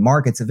emerging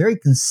markets, a very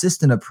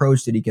consistent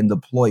approach that you can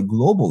deploy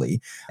globally.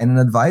 And an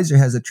advisor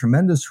has a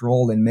tremendous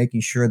role in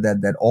making sure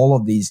that all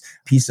of these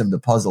pieces of the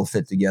puzzle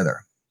fit together.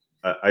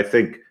 I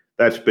think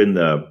that's been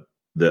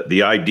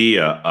the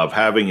idea of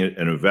having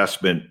an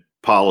investment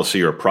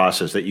policy or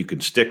process that you can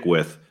stick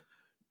with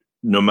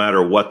no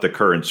matter what the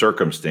current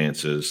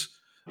circumstances,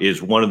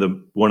 is one of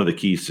the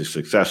keys to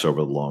success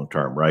over the long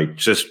term, right?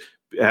 Just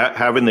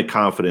having the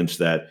confidence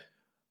that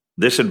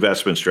this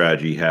investment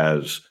strategy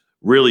has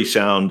really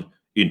sound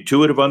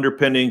intuitive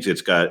underpinnings.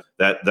 It's got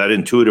that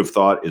intuitive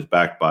thought is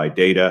backed by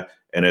data.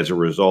 And as a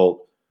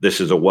result, this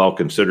is a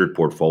well-considered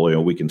portfolio.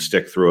 We can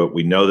stick through it.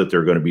 We know that there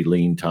are going to be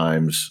lean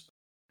times.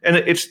 And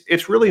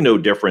it's really no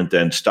different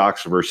than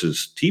stocks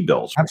versus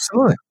T-bills.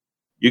 Absolutely.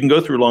 You can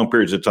go through long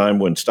periods of time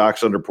when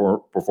stocks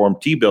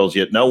underperform T-bills,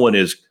 yet no one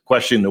is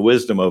questioning the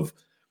wisdom of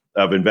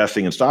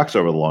investing in stocks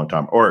over the long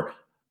time. Or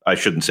I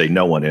shouldn't say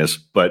no one is,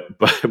 but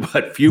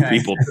few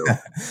people do.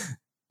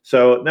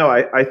 So no,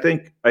 I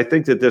think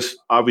that this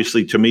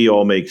obviously to me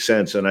all makes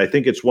sense. And I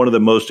think it's one of the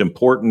most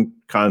important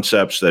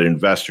concepts that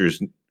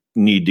investors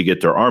need to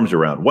get their arms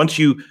around. Once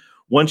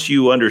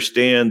you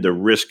understand the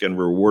risk and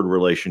reward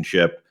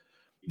relationship,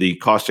 the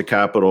cost of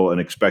capital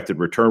and expected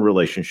return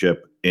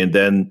relationship, and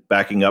then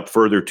backing up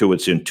further to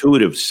its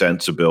intuitive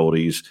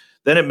sensibilities,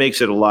 then it makes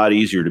it a lot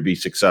easier to be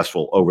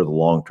successful over the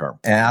long term.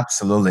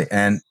 Absolutely.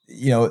 And,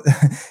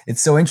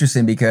 it's so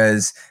interesting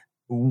because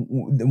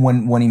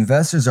when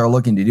investors are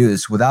looking to do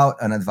this without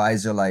an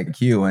advisor like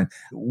you, and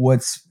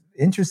what's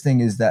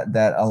interesting is that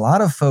a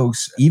lot of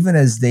folks, even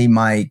as they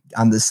might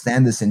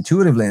understand this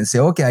intuitively and say,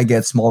 okay, I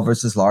get small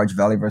versus large,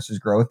 value versus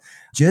growth,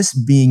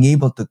 just being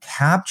able to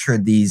capture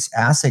these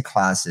asset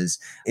classes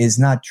is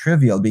not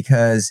trivial,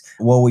 because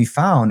what we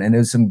found, and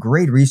there's some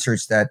great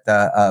research that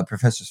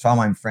Professor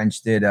Salman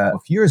French did a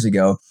few years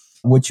ago,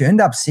 which you end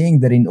up seeing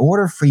that in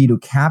order for you to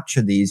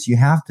capture these, you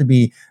have to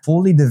be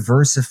fully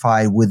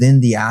diversified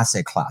within the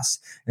asset class.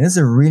 And this is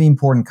a really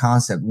important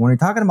concept. When we're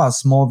talking about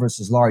small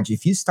versus large,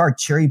 if you start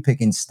cherry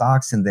picking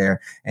stocks in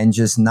there and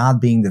just not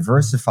being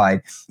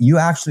diversified, you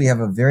actually have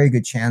a very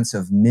good chance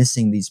of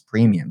missing these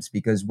premiums,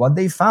 because what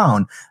they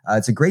found,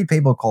 it's a great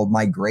paper called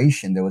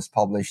Migration that was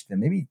published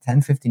maybe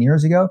 10, 15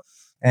 years ago.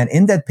 And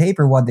in that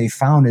paper, what they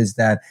found is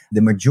that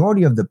the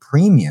majority of the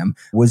premium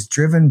was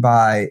driven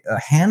by a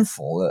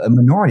handful, a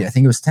minority. I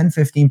think it was 10,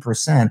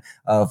 15%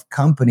 of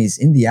companies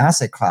in the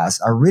asset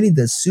class are really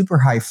the super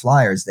high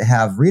flyers. They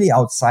have really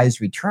outsized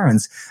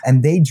returns,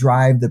 and they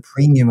drive the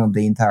premium of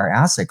the entire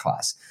asset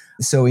class.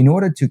 So in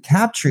order to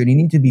capture it, you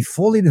need to be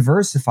fully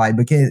diversified,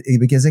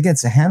 because again,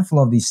 it's a handful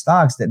of these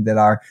stocks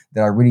that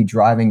are really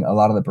driving a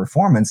lot of the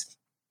performance.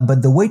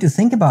 But the way to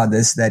think about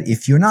this, that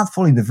if you're not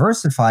fully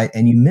diversified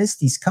and you miss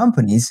these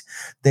companies,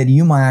 that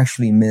you might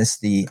actually miss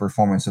the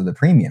performance of the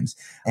premiums.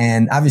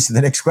 And obviously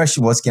the next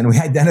question was, can we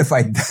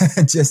identify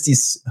just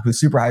these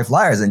super high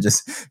flyers and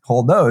just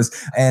hold those?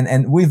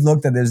 And we've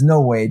looked at, there's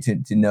no way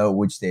to know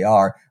which they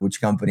are,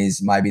 which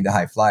companies might be the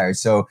high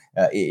flyers. So,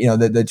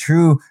 the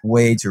true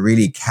way to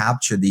really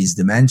capture these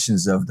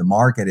dimensions of the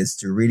market is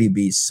to really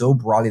be so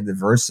broadly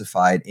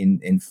diversified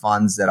in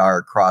funds that are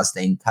across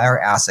the entire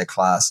asset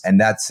class.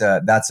 And that's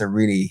a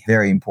really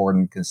very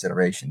important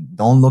consideration.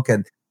 Don't look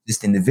at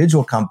just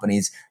individual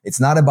companies. It's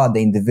not about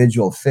the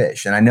individual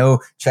fish. And I know,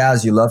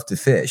 Chaz, you love to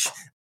fish.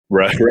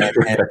 Right.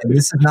 And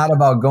this is not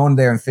about going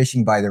there and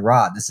fishing by the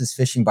rod. This is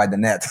fishing by the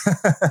net.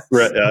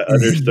 Right.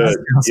 Understood.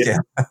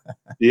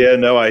 Yeah.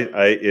 No,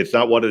 it's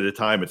not one at a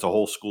time. It's a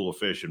whole school of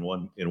fish in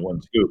one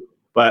scoop.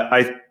 But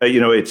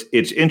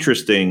it's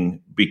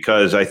interesting,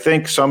 because I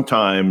think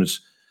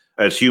sometimes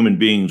as human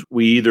beings,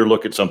 we either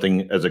look at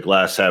something as a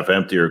glass half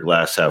empty or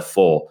glass half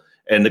full.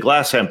 And the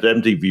glass half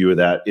empty view of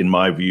that, in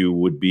my view,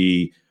 would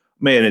be,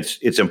 man,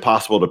 it's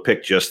impossible to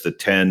pick just the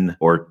 10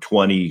 or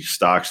 20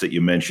 stocks that you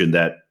mentioned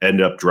that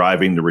end up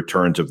driving the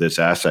returns of this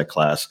asset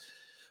class.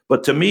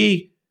 But to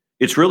me,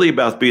 it's really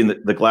about being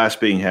the glass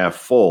being half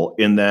full,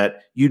 in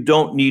that you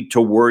don't need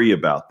to worry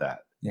about that.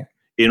 Yeah.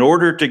 In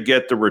order to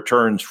get the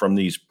returns from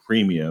these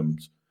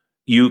premiums,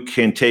 you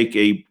can take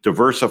a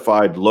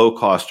diversified,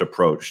 low-cost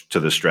approach to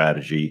the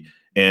strategy,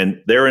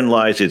 and therein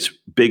lies its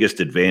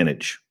biggest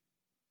advantage.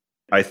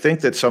 I think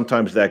that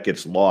sometimes that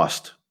gets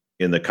lost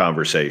in the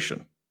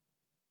conversation.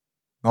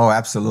 Oh,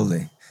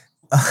 absolutely.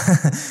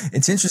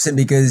 It's interesting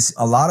because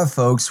a lot of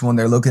folks, when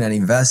they're looking at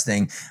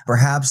investing,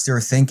 perhaps they're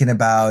thinking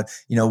about,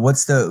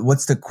 what's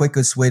the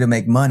quickest way to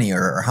make money,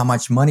 or how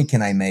much money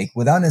can I make,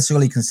 without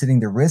necessarily considering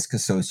the risk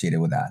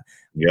associated with that.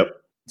 Yep.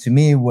 To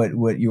me,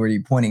 what you were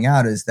pointing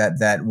out is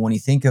that when you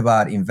think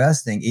about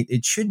investing,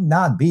 it should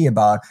not be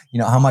about,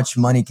 how much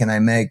money can I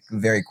make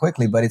very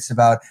quickly, but it's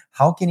about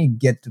how can you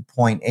get to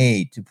point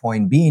A to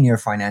point B in your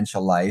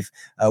financial life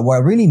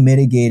while really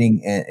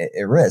mitigating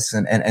a risk.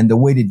 And the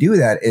way to do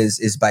that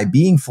is by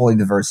being fully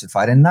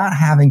diversified and not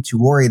having to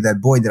worry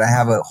that, boy, did I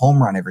have a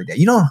home run every day.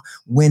 You don't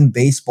win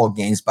baseball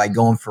games by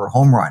going for a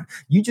home run.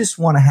 You just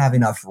want to have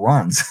enough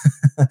runs.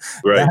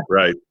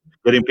 Right.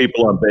 Getting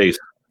people on base.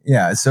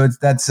 Yeah, so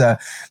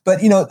but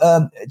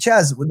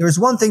Chaz, there's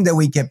one thing that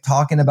we kept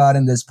talking about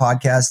in this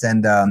podcast,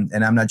 and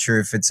I'm not sure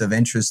if it's of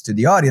interest to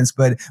the audience,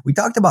 but we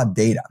talked about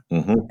data,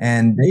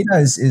 and data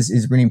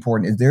is really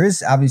important. There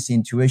is obviously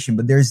intuition,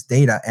 but there's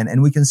data,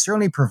 and we can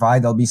certainly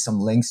provide. There'll be some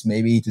links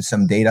maybe to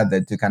some data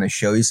that to kind of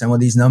show you some of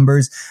these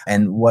numbers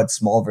and what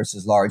small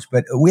versus large.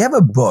 But we have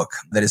a book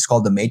that is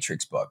called the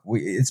Matrix book.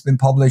 It's been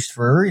published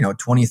for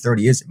 20,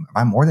 30 years,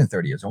 more than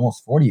 30 years,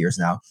 almost 40 years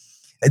now.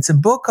 It's a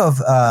book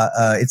of,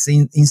 it's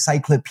an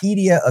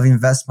encyclopedia of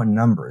investment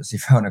numbers,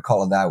 if you want to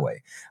call it that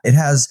way. It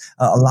has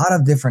a lot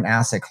of different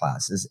asset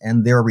classes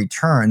and their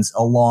returns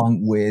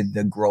along with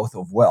the growth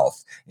of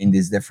wealth in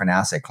these different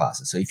asset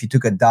classes. So if you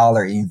took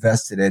 $1,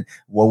 invested it,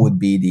 what would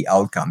be the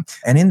outcome?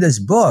 And in this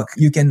book,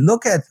 you can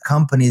look at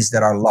companies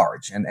that are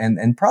large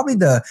and probably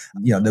the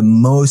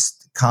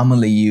most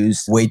commonly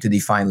used way to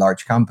define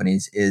large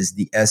companies is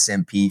the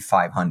S&P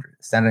 500,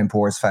 Standard &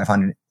 Poor's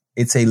 500.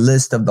 It's a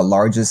list of the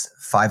largest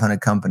 500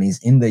 companies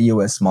in the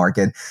US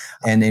market.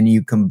 And then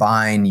you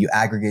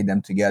aggregate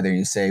them together and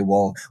you say,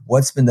 well,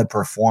 what's been the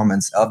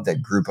performance of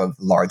that group of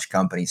large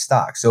company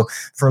stocks? So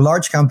for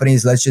large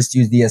companies, let's just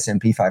use the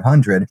S&P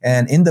 500.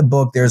 And in the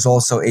book, there's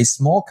also a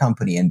small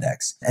company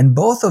index. And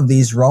both of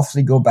these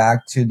roughly go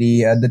back to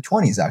the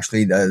 20s.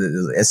 Actually,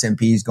 the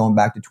S&P is going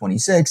back to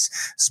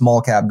 26.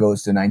 Small cap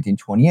goes to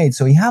 1928.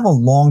 So we have a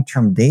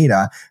long-term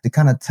data to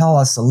kind of tell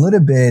us a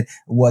little bit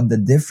what the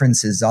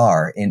differences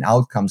are in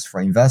outcomes for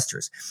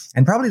investors.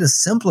 And probably the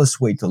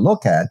simplest way to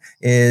look at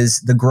is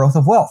the growth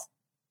of wealth.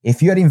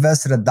 If you had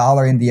invested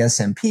 $1 in the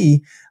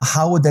S&P,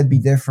 how would that be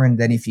different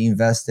than if you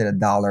invested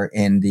 $1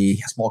 in the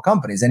small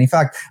companies? And in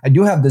fact, I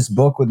do have this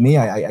book with me.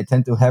 I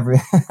tend to have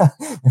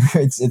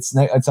it's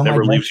on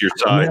never my leaves your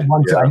side.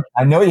 Yeah.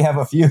 I know you have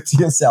a few to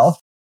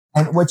yourself.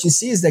 And what you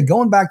see is that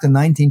going back to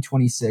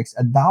 1926,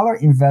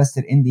 $1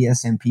 invested in the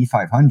S&P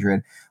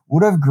 500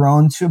 would have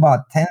grown to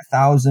about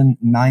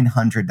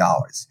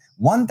 $10,900.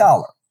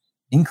 $1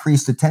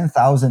 increased to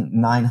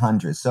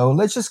 $10,900. So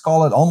let's just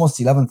call it almost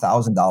 $11,000, a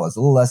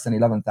little less than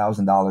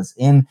 $11,000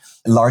 in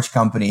a large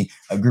company,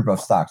 a group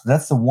of stocks.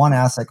 That's the one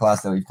asset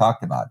class that we've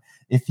talked about.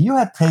 If you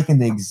had taken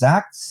the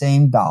exact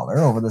same dollar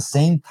over the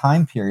same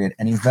time period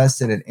and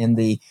invested it in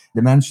the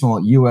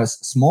dimensional US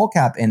small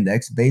cap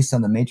index based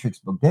on the Matrix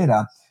book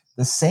data,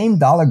 the same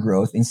dollar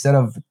growth instead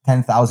of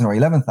 10,000 or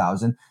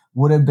 11,000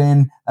 would have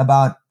been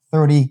about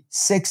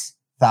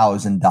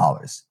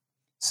 $36,000.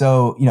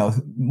 So,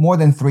 more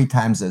than 3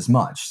 times as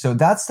much. So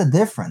that's the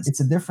difference. It's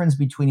a difference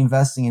between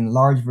investing in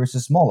large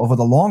versus small. Over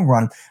the long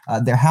run,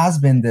 there has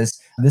been this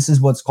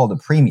is what's called a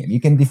premium. You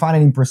can define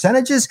it in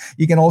percentages.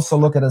 You can also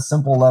look at a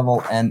simple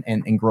level and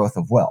growth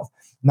of wealth.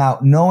 Now,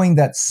 knowing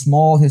that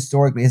small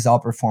historically has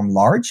outperformed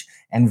large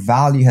and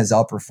value has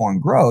outperformed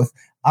growth,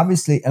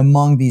 obviously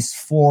among these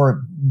 4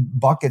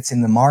 buckets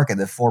in the market,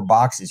 the 4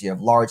 boxes, you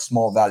have large,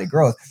 small, value,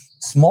 growth.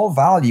 Small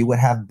value would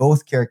have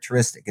both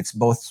characteristics. It's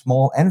both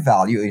small and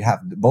value. You have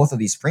both of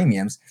these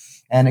premiums.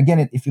 And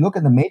again, if you look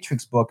at the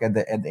Matrix book at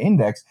the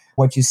index,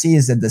 what you see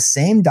is that the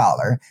same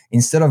dollar,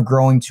 instead of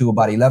growing to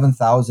about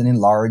 11,000 in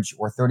large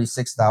or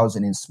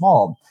 36,000 in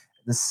small,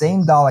 the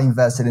same dollar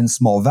invested in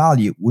small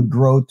value would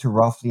grow to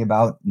roughly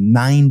about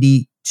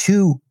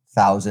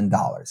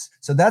 $92,000.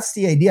 So that's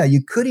the idea.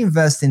 You could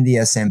invest in the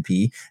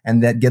S&P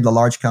and that get the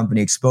large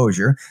company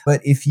exposure. But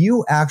if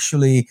you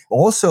actually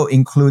also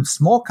include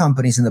small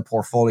companies in the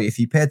portfolio, if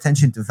you pay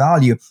attention to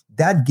value,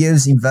 that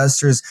gives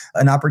investors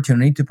an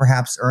opportunity to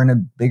perhaps earn a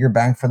bigger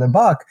bang for the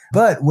buck.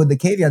 But with the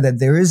caveat that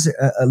there is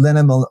a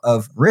limit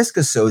of risk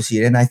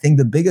associated. And I think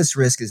the biggest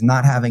risk is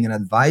not having an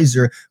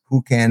advisor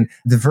who can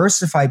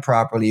diversify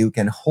properly, who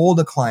can hold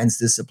a client's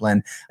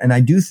discipline. And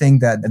I do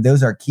think that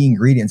those are key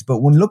ingredients. But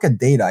when you look at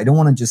data, I don't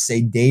want to just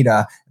say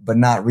data, but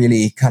not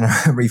really kind of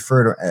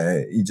refer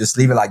to, you just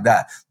leave it like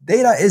that.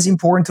 Data is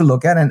important to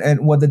look at.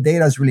 And what the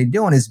data is really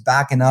doing is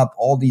backing up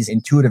all these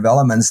intuitive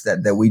elements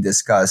that we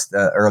discussed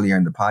earlier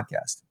in the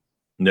podcast.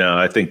 No,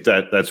 I think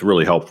that's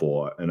really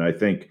helpful. And I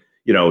think,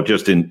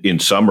 just in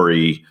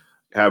summary,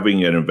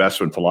 having an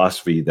investment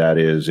philosophy that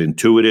is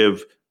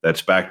intuitive,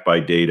 that's backed by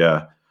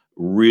data,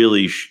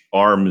 really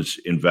arms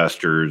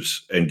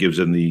investors and gives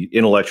them the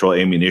intellectual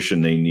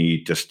ammunition they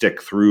need to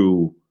stick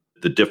through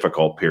the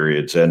difficult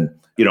periods. And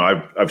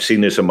I've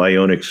seen this in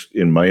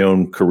my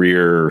own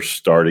career,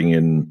 starting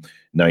in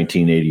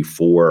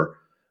 1984.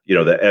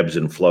 The ebbs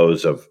and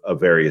flows of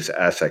various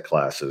asset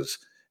classes,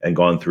 and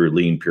gone through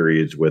lean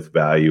periods with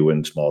value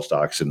and small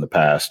stocks in the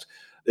past.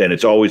 And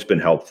it's always been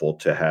helpful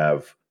to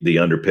have the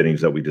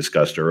underpinnings that we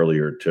discussed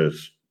earlier to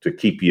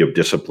keep you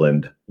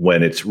disciplined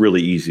when it's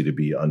really easy to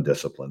be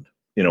undisciplined.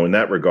 In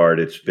that regard,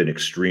 it's been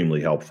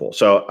extremely helpful.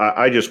 So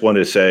I just want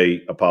to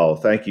say, Apollo,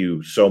 thank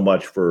you so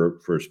much for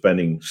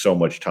spending so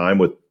much time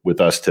with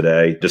us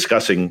today,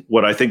 discussing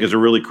what I think is a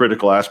really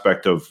critical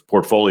aspect of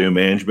portfolio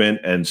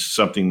management and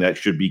something that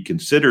should be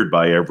considered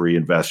by every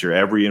investor.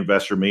 Every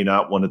investor may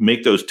not want to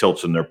make those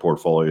tilts in their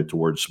portfolio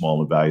towards small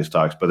and value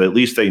stocks, but at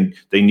least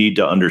they need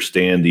to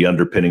understand the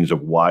underpinnings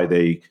of why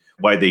they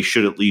why they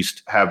should at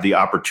least have the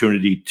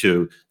opportunity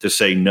to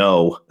say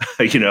no.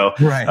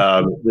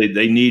 Right.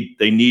 They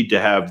need to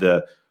have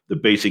the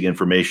basic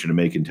information to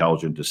make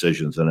intelligent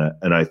decisions.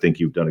 And I think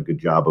you've done a good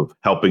job of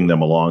helping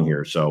them along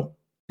here. So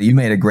you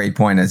made a great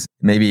point. As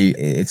maybe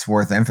it's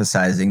worth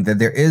emphasizing that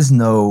there is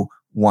no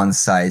one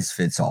size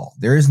fits all.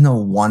 There is no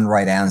one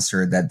right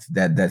answer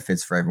that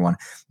fits for everyone.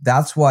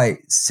 That's why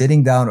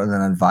sitting down with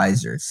an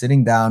advisor,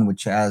 sitting down with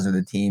Chaz or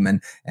the team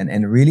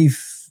and really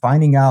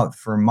finding out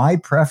for my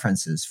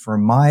preferences, for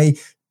my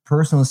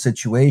personal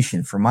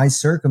situation, for my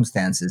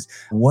circumstances,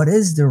 what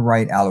is the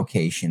right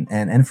allocation?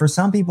 And for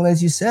some people,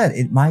 as you said,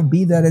 it might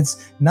be that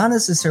it's not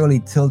necessarily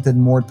tilted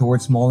more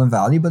towards small in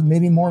value, but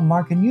maybe more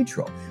market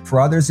neutral.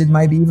 For others, it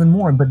might be even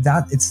more, but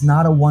that it's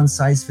not a one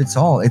size fits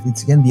all.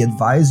 It's again, the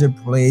advisor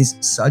plays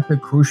such a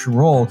crucial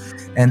role.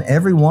 And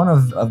every one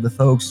of the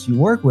folks you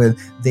work with,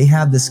 they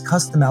have this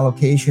custom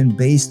allocation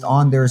based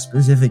on their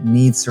specific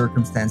needs,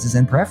 circumstances,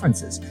 and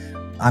preferences.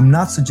 I'm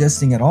not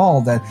suggesting at all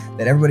that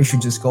everybody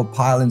should just go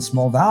pile in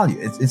small value.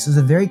 It's just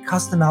a very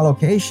custom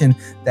allocation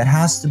that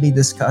has to be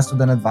discussed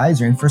with an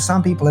advisor. And for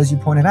some people, as you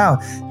pointed out,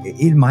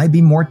 it might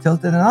be more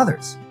tilted than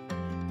others.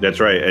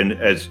 That's right. And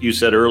as you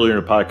said earlier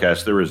in the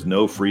podcast, there is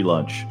no free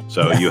lunch.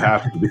 So you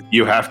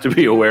have to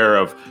be aware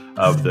of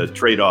the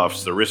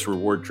trade-offs, the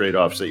risk-reward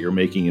trade-offs that you're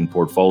making in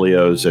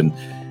portfolios, and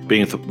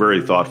being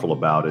very thoughtful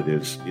about it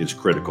is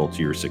critical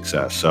to your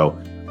success. So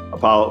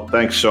Apollo,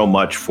 thanks so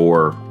much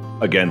for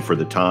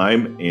the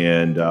time,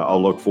 and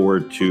I'll look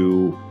forward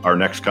to our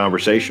next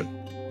conversation.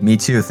 Me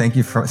too. Thank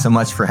you so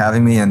much for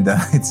having me, and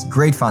it's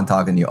great fun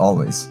talking to you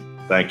always.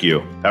 Thank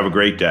you. Have a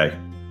great day.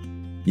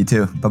 You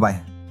too.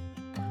 Bye-bye.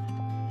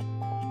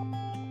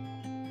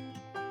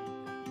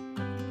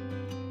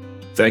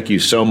 Thank you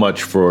so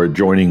much for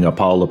joining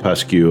Apollo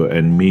Lopescu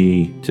and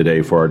me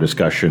today for our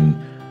discussion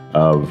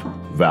of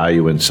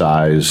value and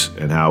size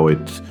and how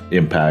it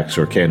impacts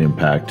or can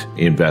impact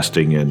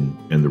investing and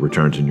the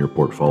returns in your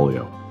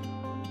portfolio.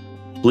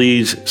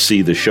 Please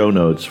see the show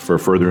notes for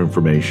further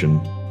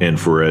information and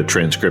for a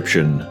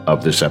transcription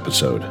of this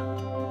episode.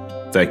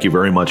 Thank you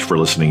very much for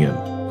listening in.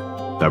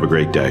 Have a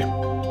great day.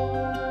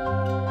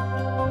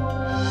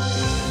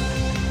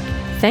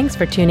 Thanks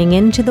for tuning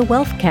in to the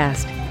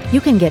Wealthcast. You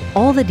can get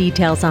all the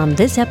details on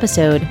this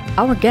episode,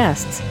 our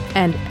guests,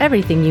 and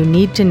everything you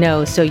need to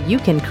know so you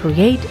can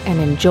create and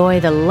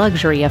enjoy the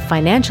luxury of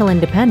financial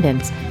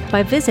independence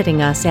by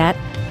visiting us at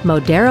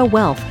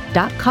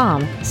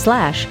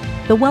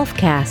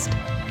moderawealth.com/thewealthcast.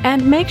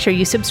 And make sure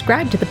you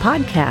subscribe to the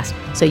podcast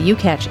so you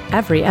catch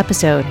every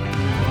episode.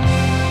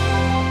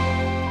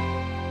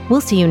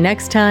 We'll see you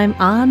next time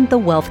on the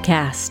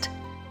Wealthcast.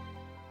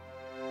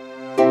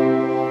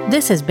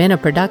 This has been a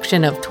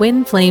production of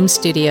Twin Flame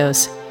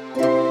Studios.